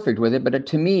not perfect with it, but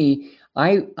to me,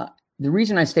 the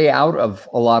reason I stay out of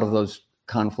a lot of those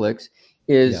conflicts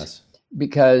is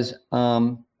because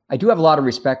I do have a lot of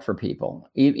respect for people,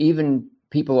 even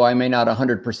people who I may not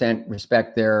 100%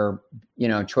 respect their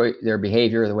choice, their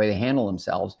behavior, the way they handle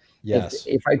themselves. Yes.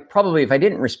 If I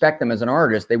didn't respect them as an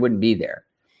artist, they wouldn't be there.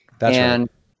 That's and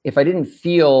right. If I didn't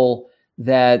feel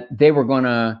that they were going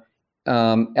to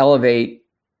elevate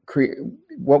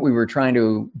what we were trying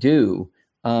to do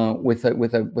with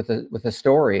a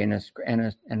story and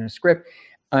a script,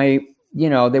 they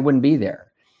wouldn't be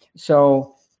there.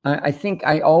 So I think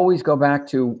I always go back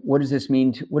to what does this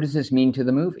mean to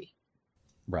the movie?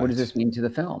 Right. What does this mean to the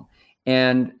film?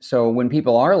 And so when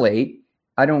people are late,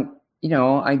 I don't,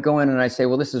 I go in and I say,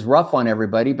 well, this is rough on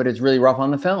everybody, but it's really rough on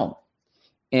the film.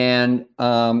 And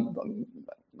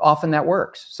often that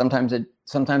works. Sometimes it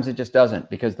just doesn't,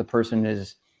 because the person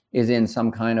is in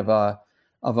some kind of a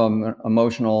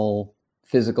emotional,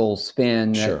 physical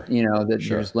spin that, they're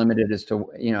just limited as to,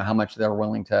 how much they're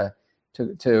willing to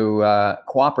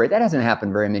cooperate. That hasn't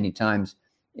happened very many times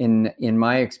in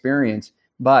my experience,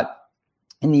 but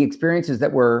in the experiences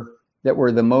that were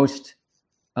the most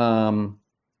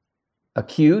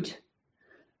acute,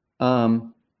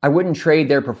 I wouldn't trade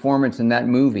their performance in that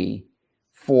movie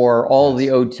for all the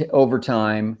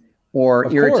overtime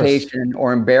or irritation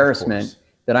or embarrassment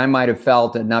that I might have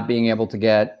felt at not being able to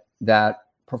get that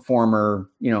performer,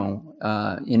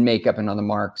 in makeup and on the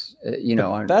marks,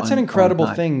 That's an incredible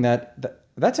thing.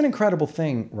 That's an incredible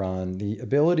thing, Ron. The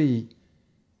ability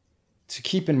to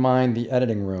keep in mind the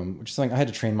editing room, which is something I had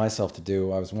to train myself to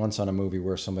do. I was once on a movie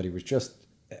where somebody was just,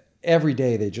 every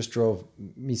day they just drove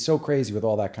me so crazy with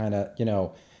all that kind of,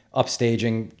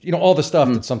 upstaging, all the stuff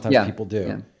that sometimes people do.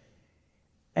 Yeah.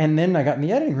 And then I got in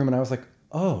the editing room and I was like,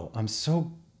 oh, I'm so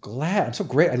glad. I'm so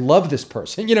great. I love this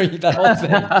person, that whole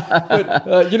thing.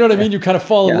 But, you know what I mean? You kind of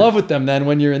fall in love with them then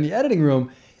when you're in the editing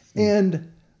room. And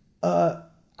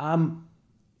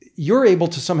you're able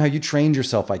to somehow, you trained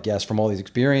yourself, I guess, from all these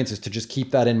experiences to just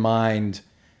keep that in mind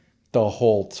the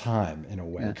whole time in a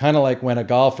way. Yeah. Kind of like when a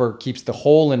golfer keeps the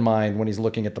hole in mind when he's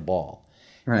looking at the ball.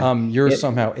 Right. You're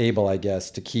somehow able, I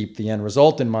guess, to keep the end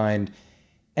result in mind.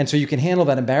 And so you can handle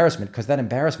that embarrassment, because that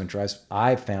embarrassment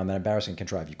I've found that embarrassment can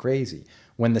drive you crazy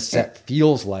when the set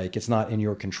feels like it's not in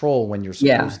your control when you're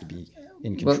supposed to be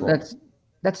in control. Well,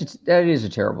 that is a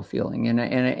terrible feeling. And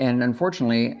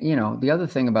unfortunately, the other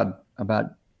thing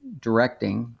about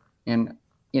directing, and,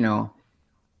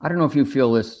 I don't know if you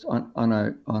feel this on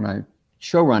a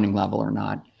show running level or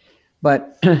not,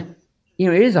 but it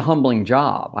is a humbling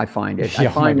job. I find it.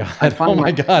 Yeah, oh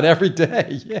my God, every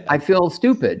day. Yeah. I feel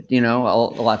stupid,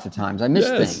 lots of times. I miss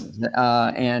things,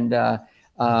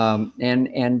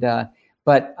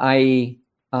 but I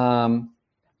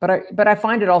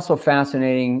find it also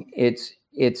fascinating. It's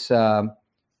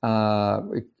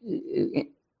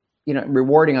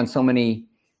rewarding on so many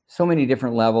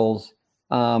different levels,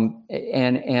 and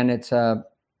it's a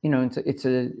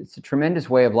tremendous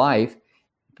way of life.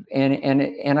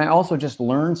 And I also just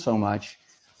learned so much,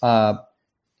 about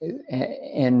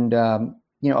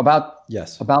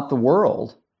the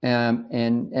world, and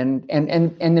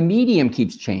the medium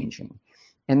keeps changing,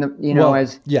 and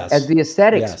as the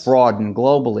aesthetics broaden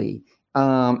globally,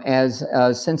 as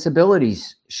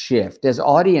sensibilities shift, as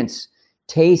audience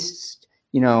tastes,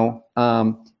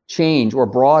 change or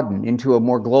broaden into a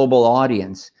more global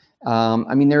audience. There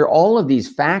are all of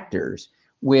these factors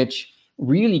which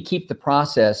really keep the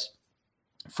process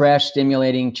fresh,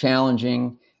 stimulating,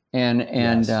 challenging, and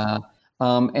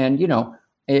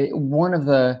one of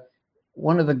the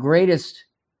greatest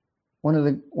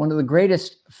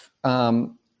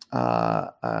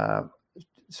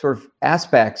sort of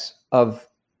aspects of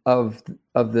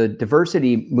the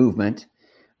diversity movement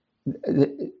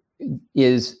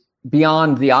is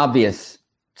beyond the obvious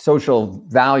social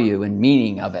value and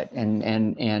meaning of it, and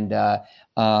the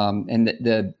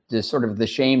sort of the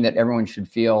shame that everyone should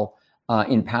feel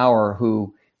in power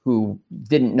who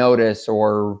didn't notice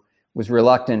or was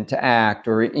reluctant to act,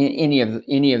 or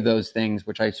any of those things,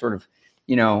 which I sort of,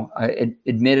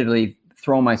 admittedly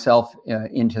throw myself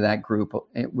into that group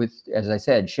with, as I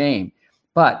said, shame.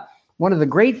 But one of the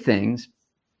great things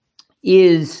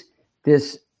is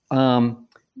this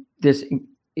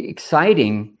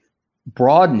exciting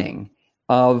broadening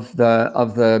of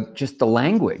the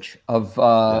language of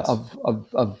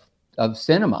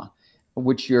cinema,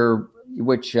 which you're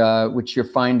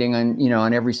finding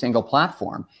on every single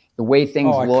platform. The way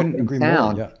things look and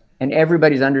sound, and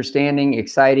everybody's understanding,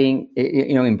 exciting,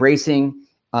 embracing,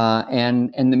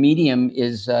 and the medium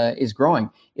is growing.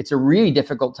 It's a really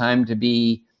difficult time to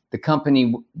be the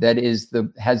company that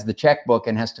has the checkbook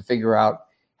and has to figure out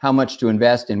how much to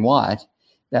invest in what.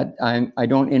 That I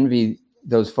don't envy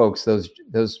those folks, those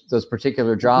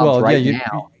particular jobs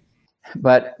now.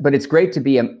 But it's great to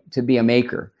be a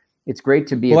maker. It's great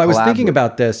to be. Well, I was thinking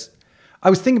about this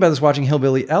watching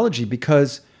Hillbilly Elegy,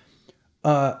 because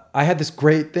I had this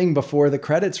great thing before the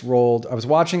credits rolled. I was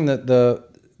watching the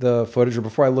footage, or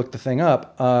before I looked the thing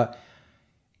up,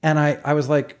 and I was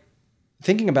like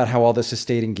thinking about how all this has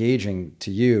stayed engaging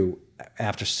to you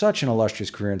after such an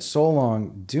illustrious career and so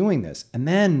long doing this. And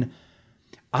then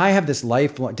I have this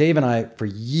lifelong, Dave and I for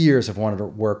years have wanted to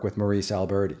work with Maurice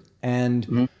Alberti,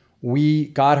 and we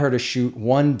got her to shoot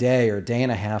one day or a day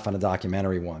and a half on a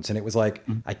documentary once. And it was like,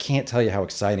 I can't tell you how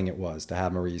exciting it was to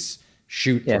have Maurice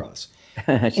shoot for us.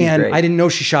 And great. I didn't know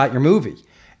she shot your movie.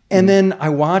 And then I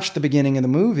watched the beginning of the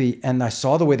movie, and I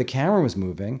saw the way the camera was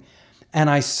moving, and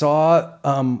I saw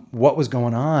what was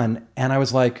going on. And I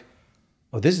was like,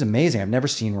 oh, this is amazing. I've never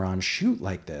seen Ron shoot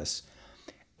like this.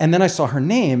 And then I saw her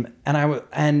name,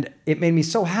 and it made me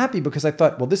so happy, because I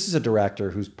thought, well, this is a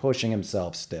director who's pushing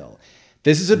himself still.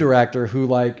 This is a director who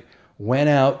went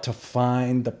out to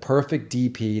find the perfect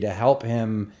DP to help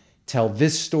him tell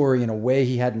this story in a way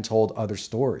he hadn't told other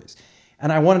stories.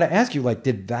 And I wanted to ask you,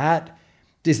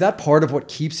 is that part of what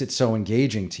keeps it so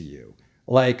engaging to you?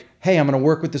 Like, hey, I'm going to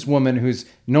work with this woman who's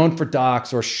known for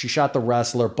docs, or she shot The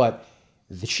Wrestler, but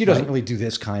she doesn't really do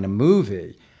this kind of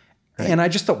movie. Right. And I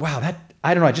just thought, wow,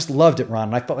 I don't know, I just loved it, Ron.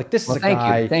 And I felt this is a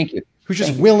guy who's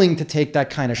just willing to take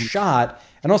that kind of shot.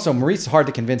 And also, Maurice is hard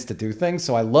to convince to do things,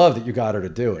 so I love that you got her to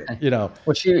do it.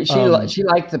 Well, she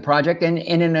liked the project, and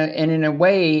in a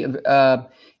way,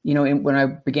 when I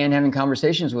began having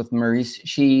conversations with Maurice,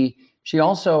 she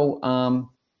also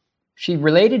she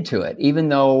related to it, even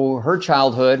though her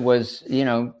childhood was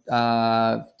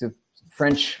the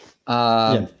French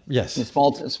small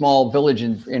village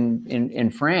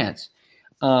in France.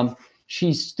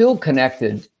 She's still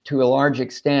connected to a large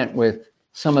extent with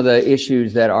some of the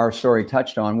issues that our story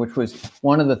touched on, which was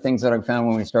one of the things that I found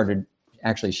when we started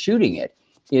actually shooting it,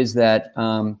 is that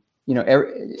sort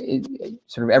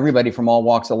of everybody from all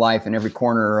walks of life in every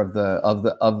corner of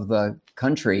the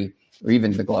country, or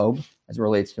even the globe, as it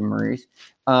relates to Maurice,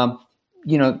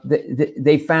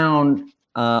 they found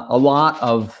a lot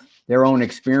of their own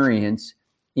experience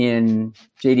in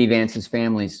J.D. Vance's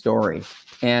family story,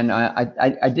 and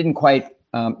I didn't quite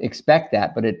expect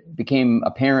that, but it became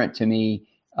apparent to me,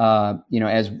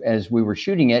 as we were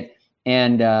shooting it,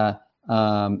 and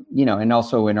and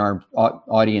also in our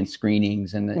audience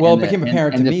screenings, it became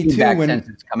apparent to me too when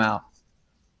it's come out.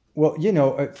 Well,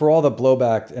 for all the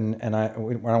blowback, and I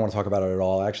don't want to talk about it at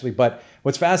all, actually. But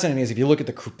what's fascinating is if you look at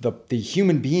the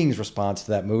human beings' response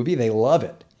to that movie, they love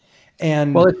it.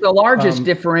 And well, it's the largest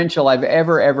differential I've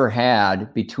ever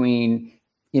had between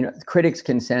critics'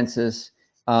 consensus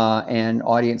and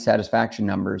audience satisfaction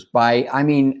numbers by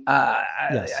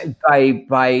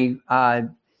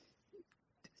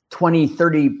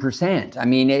 20-30%. I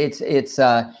mean,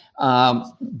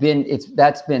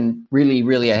 that's been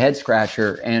really a head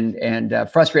scratcher and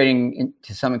frustrating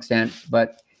to some extent,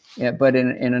 but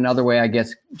in another way, I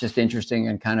guess, just interesting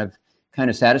and kind of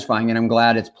satisfying. And I'm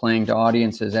glad it's playing to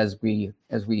audiences as we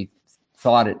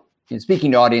thought it,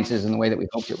 speaking to audiences in the way that we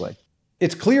hoped it would.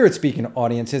 it's clear it's speaking to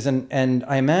audiences, and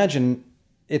I imagine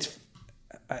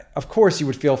of course you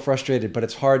would feel frustrated, but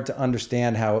it's hard to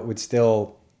understand how it would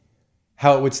still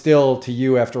to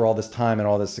you after all this time and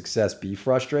all this success be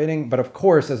frustrating. But of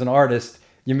course, as an artist,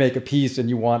 you make a piece and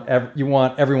you want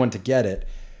everyone to get it.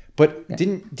 But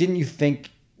didn't you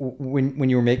think when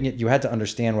you were making it, you had to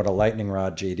understand what a lightning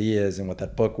rod JD is and what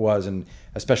that book was, and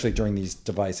especially during these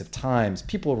divisive times,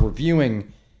 people are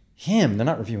reviewing him. They're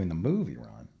not reviewing the movie,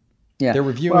 Ron. Yeah, they're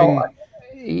reviewing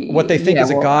what they think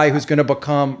is a guy who's going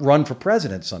to run for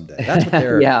president someday. That's what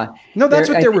they're. That's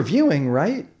what they're reviewing,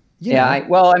 right?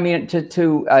 I mean,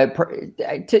 to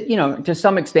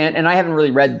some extent, and I haven't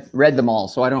really read them all,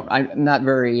 so I'm not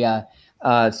very,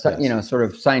 sort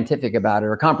of scientific about it,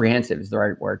 or comprehensive is the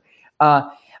right word.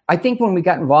 I think when we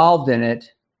got involved in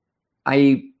it,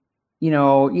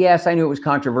 yes, I knew it was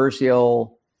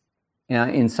controversial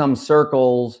in some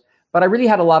circles, but I really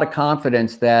had a lot of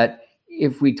confidence that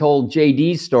if we told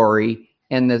JD's story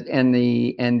and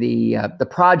the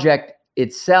project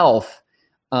itself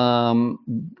was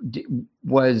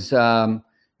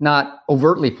not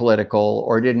overtly political,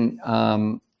 or didn't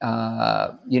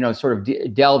sort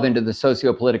of delve into the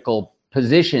socio-political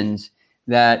positions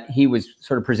that he was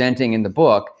sort of presenting in the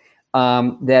book,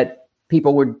 that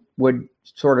people would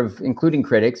sort of, including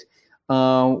critics,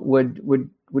 would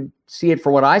see it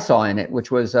for what I saw in it,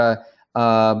 which was a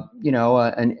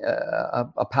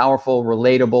powerful,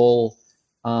 relatable,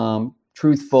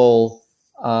 truthful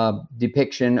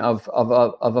depiction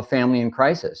of a family in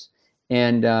crisis,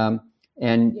 and that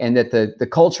the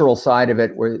cultural side of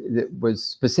it was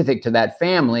specific to that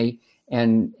family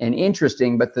and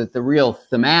interesting, but the real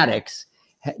thematics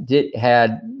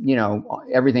had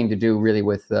everything to do really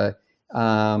with the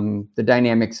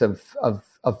dynamics of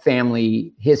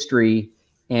family history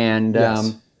and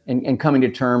coming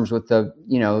to terms with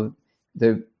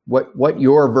what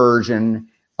your version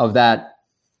of that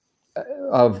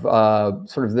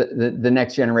sort of the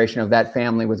next generation of that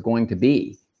family was going to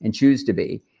be and choose to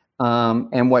be,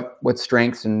 and what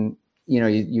strengths and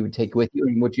you would take with you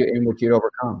and what you'd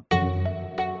overcome.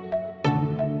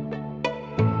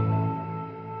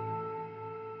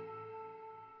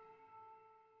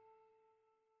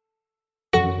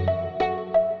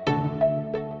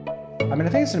 I mean, I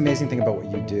think it's an amazing thing about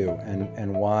what you do,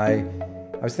 and why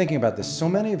I was thinking about this. So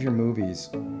many of your movies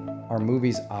are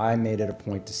movies I made it a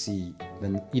point to see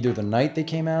either the night they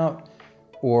came out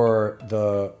or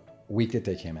the week that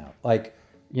they came out. Like,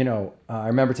 I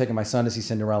remember taking my son to see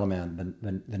Cinderella Man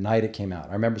the night it came out.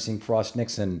 I remember seeing Frost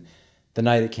Nixon the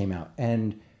night it came out.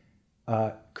 And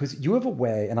because you have a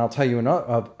way, and I'll tell you,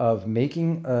 of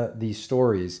making these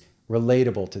stories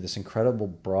relatable to this incredible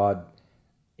broad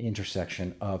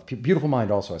intersection of Beautiful Mind.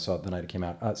 Also, I saw it the night it came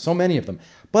out. So many of them.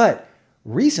 But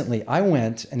recently I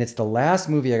went, and it's the last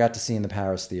movie I got to see in the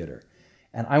Paris theater.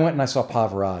 And I went and I saw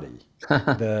Pavarotti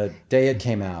the day it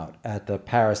came out at the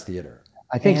Paris theater.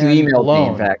 I think you emailed me,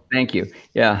 in fact. Thank you.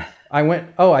 Yeah. I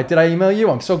went, did I email you?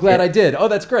 I'm so glad I did. Oh,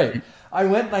 that's great. I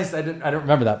went and I don't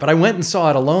remember that, but I went and saw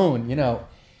it alone,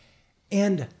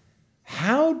 And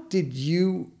how did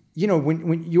you,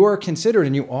 when you're considered,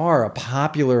 and you are a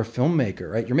popular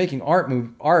filmmaker, right? You're making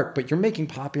art, but you're making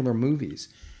popular movies.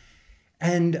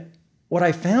 And what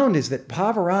I found is that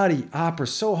Pavarotti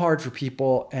opera's so hard for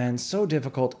people and so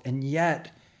difficult, and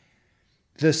yet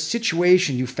the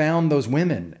situation, you found those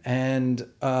women, and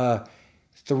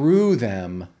through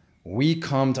them, we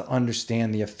come to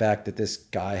understand the effect that this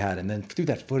guy had. And then through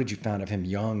that footage you found of him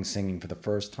young, singing for the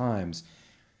first times.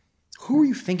 Who are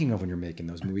you thinking of when you're making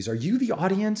those movies? Are you the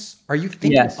audience? Are you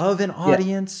thinking of an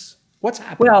audience? Yes. What's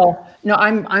happening? Well, no,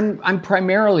 I'm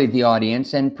primarily the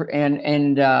audience, and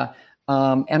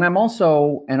I'm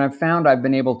also, and I've found I've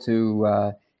been able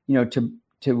to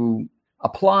to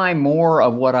apply more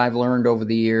of what I've learned over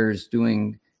the years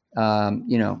doing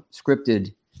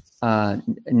scripted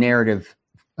narrative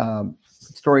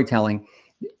storytelling,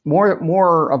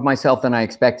 more of myself than I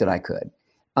expected I could,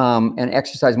 and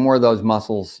exercise more of those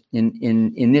muscles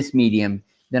in this medium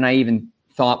than I even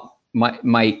thought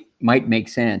might make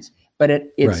sense. But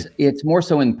it's more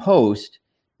so in post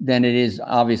than it is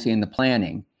obviously in the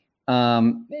planning.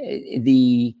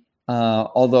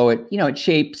 Although it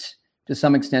shapes to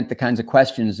some extent the kinds of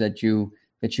questions that you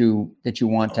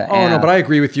want to ask. Oh no, but I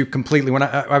agree with you completely. When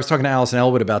I was talking to Alison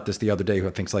Elwood about this the other day, who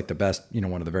I think's like the best,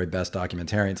 one of the very best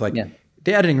documentarians. Like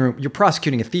the editing room, you're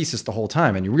prosecuting a thesis the whole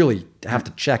time, and you really have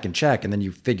to check, and then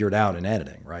you figure it out in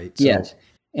editing, right? So, yes,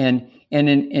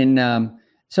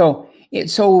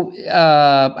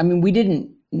 I mean, we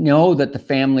didn't know that the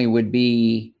family would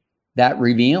be that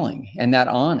revealing and that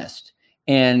honest,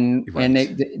 and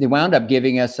they wound up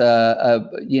giving us a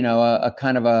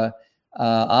kind of a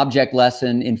object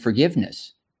lesson in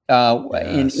forgiveness,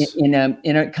 in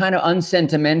a kind of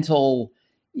unsentimental,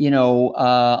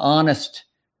 honest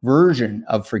version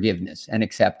of forgiveness and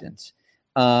acceptance,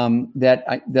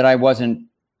 that I wasn't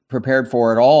prepared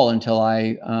for at all until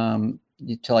I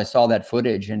saw that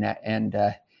footage and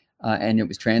it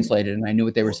was translated and I knew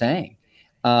what they were saying.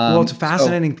 Well, it's a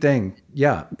fascinating thing.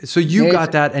 Yeah. So you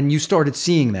got that and you started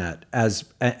seeing that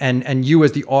and you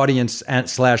as the audience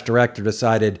 / director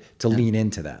decided to lean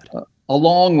into that.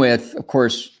 Along with, of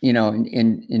course,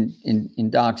 in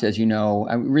docs, as you know,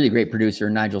 a really great producer,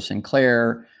 Nigel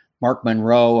Sinclair, Mark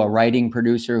Monroe, a writing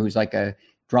producer who's like a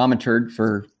dramaturg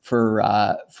for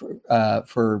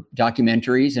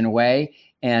documentaries in a way,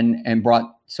 and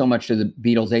brought so much to the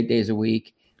Beatles 8 days a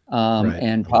week.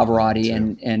 And Pavarotti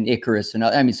and Icarus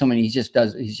and so many. He's just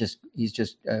a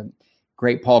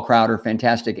great. Paul Crowder,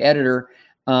 fantastic editor,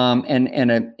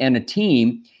 and a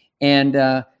team.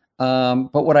 But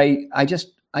what I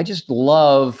just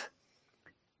love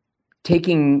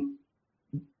taking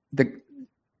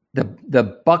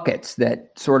the buckets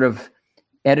that sort of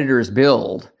editors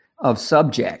build of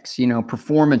subjects,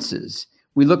 performances.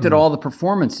 We looked at all the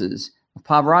performances of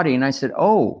Pavarotti, and I said,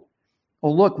 oh,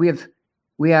 look, we have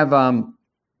a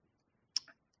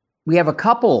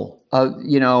couple of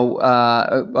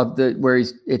of the where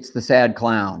it's the sad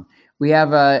clown. We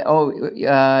have we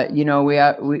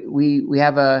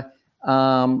have a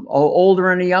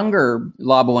older and a younger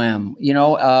La Boheme,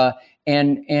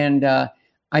 and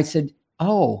I said,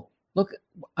 oh, look,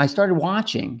 I started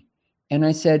watching and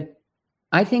I said,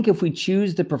 I think if we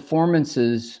choose the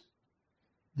performances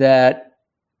that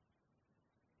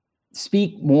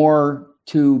speak more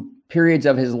to periods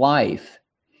of his life,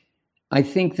 I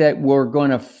think that we're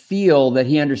going to feel that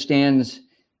he understands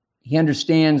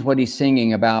what he's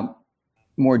singing about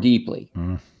more deeply.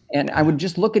 And I would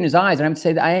just look in his eyes and I would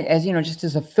say that just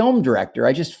as a film director,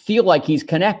 I just feel like he's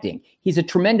connecting. He's a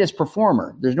tremendous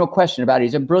performer. There's no question about it.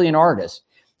 He's a brilliant artist.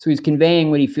 So he's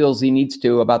conveying what he feels he needs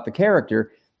to about the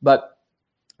character. But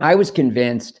I was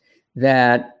convinced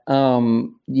that,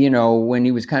 when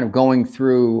he was kind of going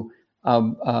through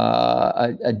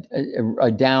a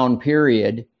down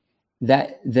period,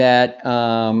 that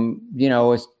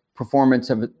his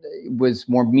performance of it was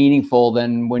more meaningful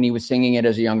than when he was singing it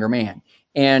as a younger man.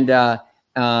 And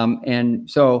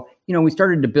so, we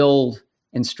started to build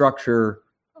and structure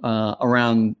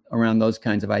around those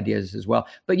kinds of ideas as well.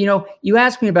 But, you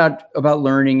asked me about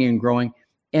learning and growing,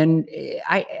 and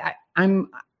I'm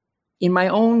in my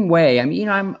own way. I mean,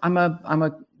 I'm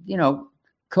a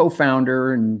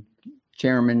co-founder and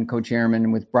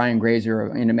co-chairman with Brian Grazer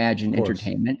in Imagine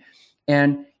Entertainment,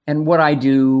 and what I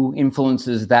do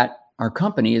influences our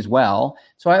company as well.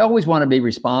 So I always want to be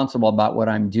responsible about what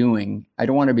I'm doing. I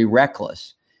don't want to be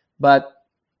reckless, but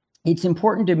it's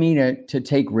important to me to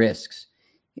take risks.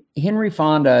 Henry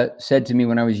Fonda said to me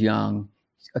when I was young,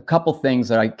 a couple things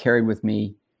that I carried with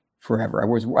me forever. I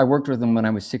worked with him when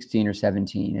I was 16 or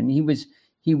 17, and he was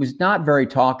not very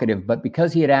talkative, but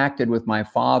because he had acted with my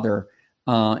father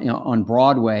on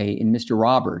Broadway in Mr.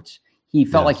 Roberts, he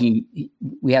felt like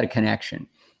we had a connection,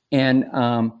 and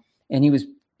he was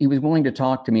willing to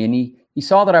talk to me, and he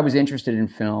saw that I was interested in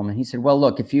film, and he said, well,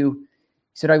 look, here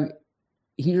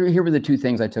were the two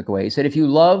things I took away. He said, if you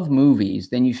love movies,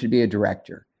 then you should be a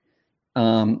director,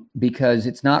 because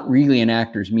it's not really an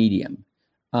actor's medium.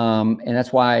 And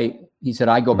that's why he said,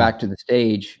 I go back to the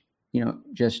stage,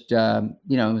 as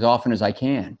often as I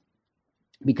can,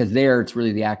 because there it's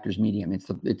really the actor's medium.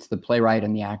 It's the playwright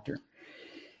and the actor.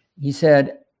 He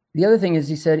said, the other thing is,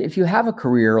 he said, if you have a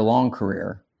long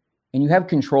career, and you have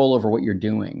control over what you're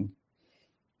doing,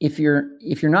 if you're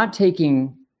not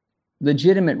taking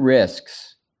legitimate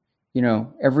risks,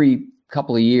 every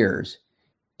couple of years,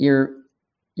 you're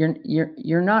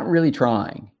not really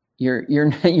trying.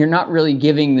 You're not really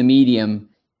giving the medium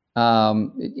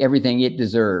everything it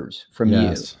deserves from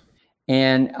you.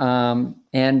 And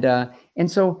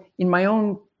so in my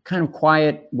own kind of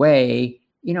quiet way,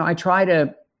 I try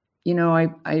to,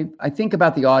 I think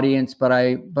about the audience, but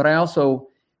I also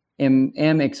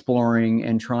am exploring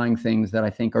and trying things that I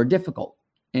think are difficult,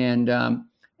 and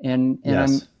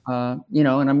yes.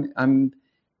 I'm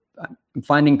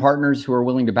finding partners who are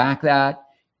willing to back that.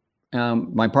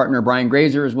 My partner Brian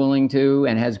Grazer is willing to,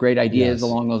 and has great ideas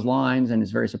along those lines, and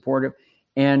is very supportive.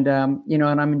 And and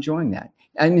I'm enjoying that.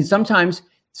 I mean, sometimes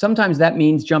that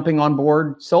means jumping on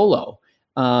board solo.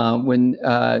 Where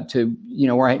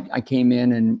I came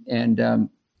in and of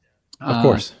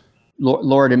course.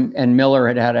 Lord and Miller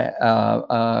had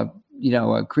a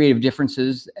creative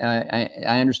differences.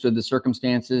 I understood the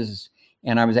circumstances,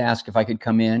 and I was asked if I could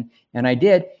come in, and I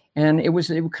did. And it was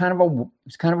kind of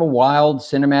a wild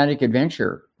cinematic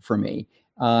adventure for me,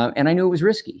 and I knew it was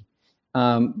risky,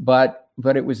 but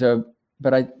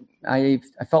I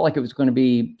felt like it was going to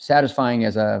be satisfying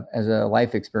as a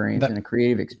life experience and a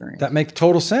creative experience. That makes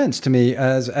total sense to me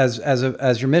as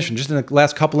your mission. Just in the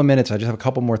last couple of minutes, I just have a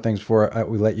couple more things before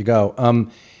we let you go.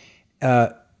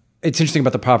 It's interesting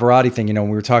about the Pavarotti thing. When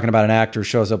we were talking about an actor who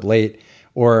shows up late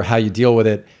or how you deal with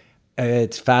it.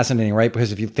 It's fascinating, right?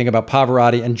 Because if you think about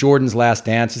Pavarotti and Jordan's Last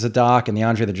Dance is a doc, and the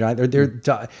Andre the Giant,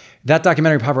 that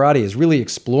documentary Pavarotti is really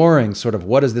exploring sort of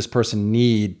what does this person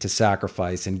need to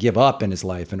sacrifice and give up in his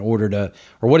life in order to,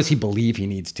 or what does he believe he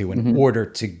needs to in order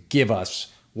to give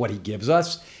us what he gives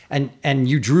us, and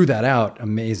you drew that out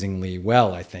amazingly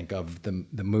well, I think, of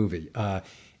the movie.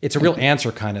 It's a real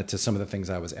answer kind of to some of the things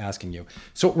I was asking you.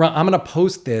 So I'm going to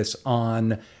post this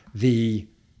on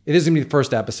it is going to be the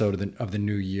first episode of the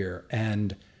new year,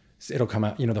 and it'll come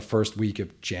out, the first week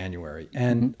of January.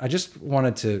 And I just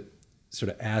wanted to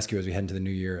sort of ask you as we head into the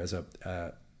new year as a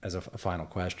final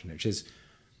question, which is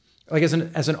like as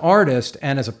an artist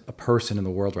and as a person in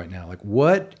the world right now, like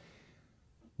what's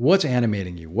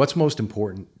animating you? What's most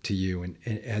important to you? And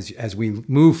as we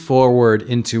move forward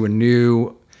into a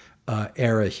new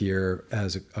era here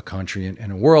as a country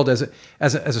and a world, as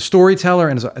a storyteller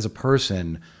and as a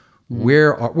person.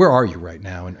 Where are you right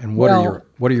now, and what are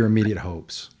your immediate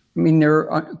hopes? I mean,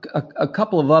 there are a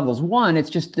couple of levels. One, it's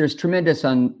just there's tremendous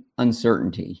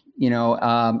uncertainty,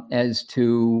 as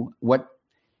to what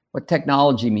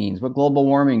technology means, what global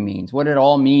warming means, what it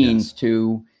all means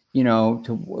to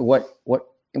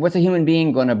what's a human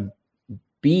being going to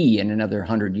be in another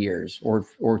 100 years or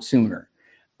sooner,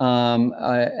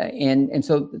 and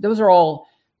so those are all.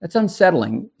 That's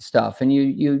unsettling stuff. And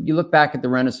you look back at the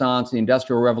Renaissance, the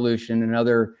Industrial Revolution, and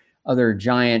other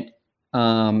giant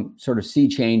sort of sea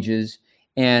changes,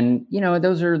 and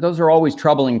those are always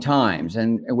troubling times,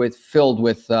 and filled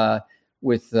with a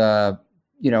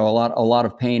lot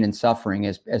of pain and suffering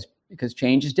as because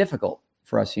change is difficult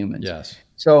for us humans. Yes.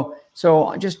 So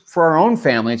just for our own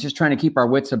family, it's just trying to keep our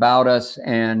wits about us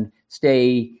and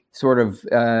stay sort of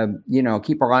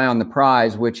keep our eye on the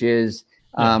prize, which is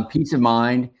peace of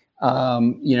mind, our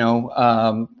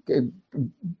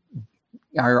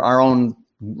own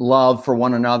love for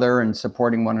one another and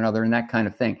supporting one another and that kind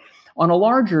of thing. On a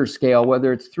larger scale,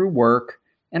 whether it's through work,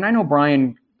 and I know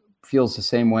Brian feels the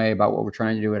same way about what we're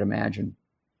trying to do at Imagine.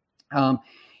 I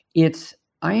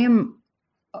am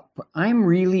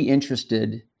really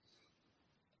interested.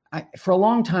 For a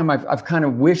long time, I've kind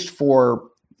of wished for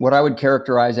what I would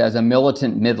characterize as a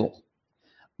militant middle,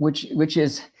 which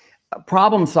is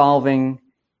problem solving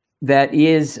that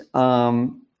is,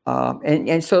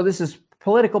 and so this is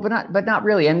political, but not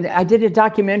really. And I did a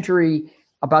documentary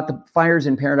about the fires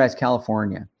in Paradise,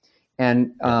 California,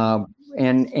 and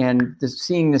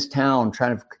seeing this town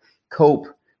trying to cope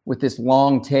with this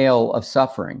long tale of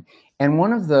suffering. And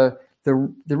one of the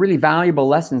really valuable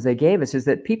lessons they gave us is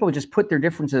that people just put their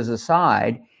differences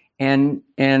aside and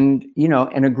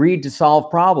agreed to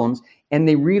solve problems. And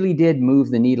they really did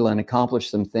move the needle and accomplish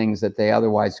some things that they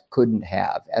otherwise couldn't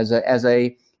have as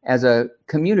a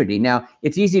community. Now,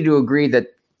 it's easy to agree that,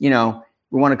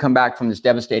 we want to come back from this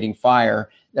devastating fire.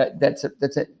 That's it.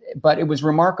 But it was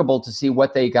remarkable to see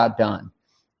what they got done,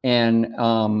 and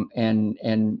how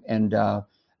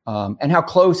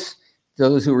close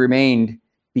those who remained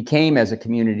became as a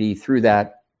community through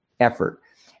that effort.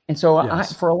 And so,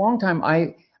 yes. For a long time,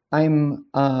 I'm.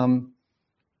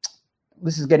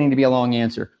 This is getting to be a long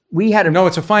answer. No,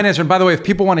 it's a fine answer. And by the way, if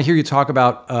people want to hear you talk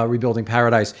about Rebuilding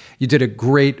Paradise, you did a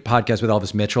great podcast with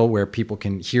Elvis Mitchell where people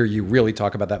can hear you really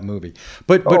talk about that movie.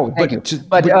 Thank you.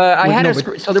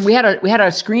 We had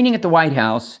a screening at the White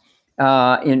House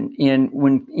during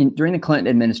the Clinton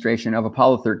administration of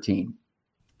Apollo 13.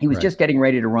 He was just getting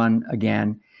ready to run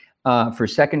again for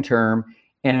second term,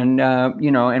 and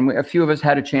and a few of us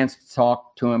had a chance to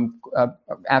talk to him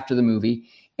after the movie,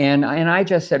 and I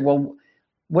just said, well,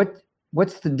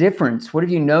 what's the difference? What have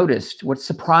you noticed? What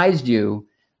surprised you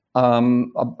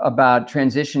about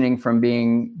transitioning from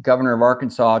being governor of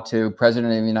Arkansas to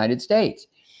president of the United States?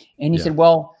 And he said,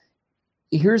 well,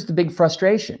 here's the big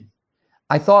frustration.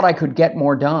 I thought I could get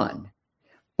more done,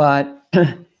 but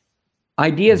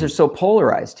ideas are so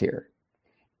polarized here.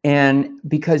 And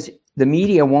because the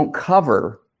media won't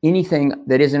cover anything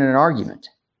that isn't an argument.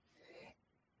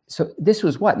 So this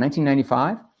was what,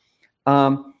 1995?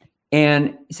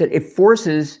 And he said it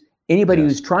forces anybody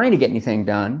who's trying to get anything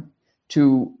done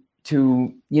to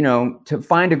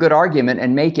find a good argument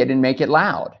and make it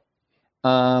loud. He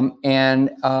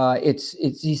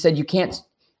said, you can't,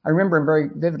 I remember him very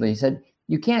vividly. He said,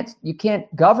 you can't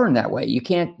govern that way. You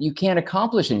can't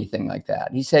accomplish anything like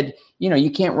that. He said,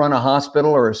 you can't run a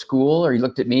hospital or a school. Or he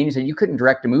looked at me and he said, you couldn't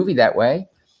direct a movie that way.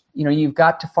 You've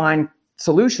got to find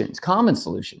solutions, common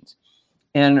solutions.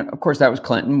 And of course that was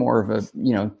Clinton, more of a,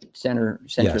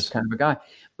 centrist Yes. kind of a guy.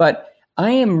 But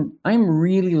I'm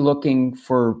really looking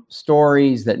for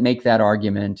stories that make that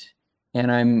argument.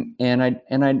 And I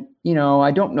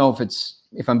don't know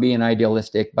if I'm being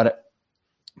idealistic, but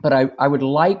I would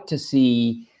like to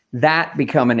see that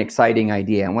become an exciting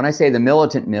idea. And when I say the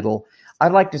militant middle,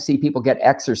 I'd like to see people get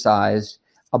exercised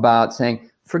about saying,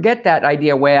 forget that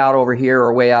idea way out over here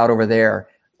or way out over there.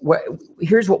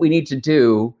 Here's what we need to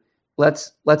do.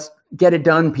 Let's get it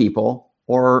done, people.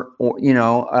 So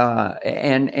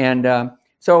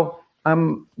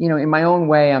I'm, in my own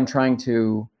way, I'm trying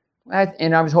to,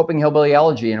 and I was hoping Hillbilly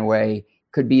Elegy in a way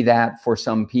could be that for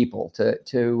some people to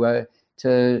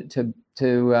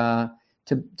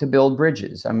build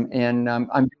bridges. I'm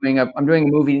doing a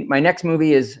movie. My next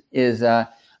movie is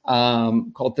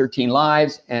called 13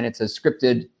 Lives, and it's a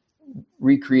scripted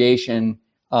recreation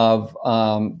of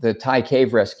the Thai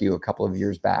cave rescue a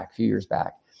few years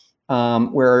back,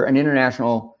 where an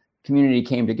international community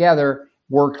came together,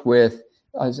 worked with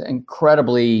an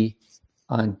incredibly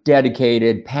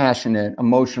dedicated, passionate,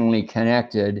 emotionally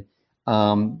connected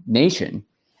nation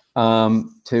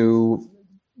to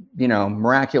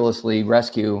miraculously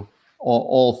rescue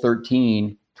all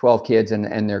 12 kids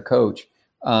and their coach,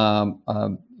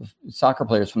 soccer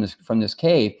players from this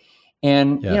cave.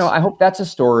 And, Yes. I hope that's a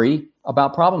story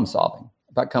about problem solving,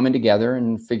 about coming together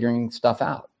and figuring stuff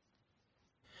out.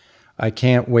 I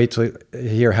can't wait to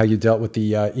hear how you dealt with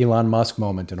the Elon Musk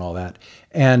moment and all that.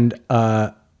 And,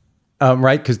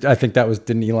 right? Because I think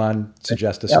didn't Elon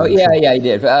suggest a solution? Oh, yeah, he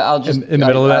did. I'll just in the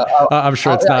middle of that. I'm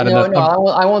sure it's not enough. No,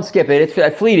 I won't skip it.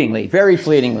 It's fleetingly, very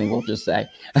fleetingly. We'll just say.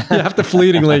 You have to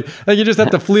fleetingly. You just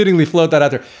have to fleetingly float that out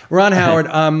there. Ron Howard.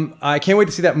 I can't wait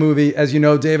to see that movie. As you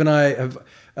know, Dave and I have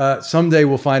someday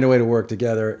we'll find a way to work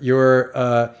together.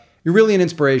 You're really an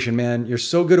inspiration, man. You're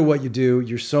so good at what you do.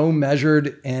 You're so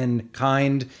measured and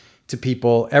kind to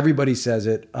people. Everybody says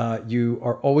it. You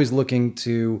are always looking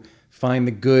to find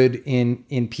the good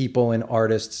in people and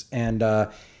artists, and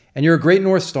you're a great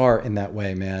North Star in that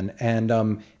way, man. And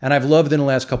I've loved in the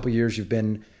last couple of years you've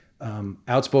been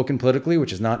outspoken politically,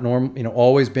 which is not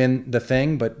always been the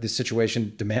thing, but the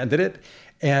situation demanded it,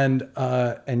 and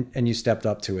you stepped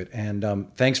up to it. And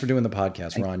thanks for doing the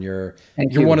podcast, Ron. You're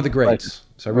one of the greats,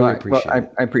 so I really appreciate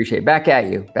it. I appreciate it. Back at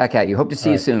you. Hope to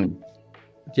see you soon.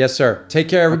 Yes, sir. Take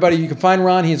care, everybody. You can find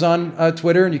Ron. He's on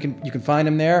Twitter, and you can find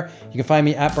him there. You can find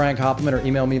me at Brian Koppelman, or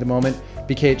email me the moment,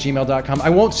 bk@gmail.com. I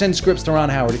won't send scripts to Ron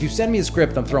Howard. If you send me a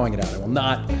script, I'm throwing it out. I will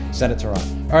not send it to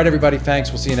Ron. All right, everybody. Thanks.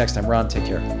 We'll see you next time. Ron, take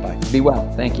care. Bye. Be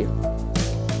well. Thank you.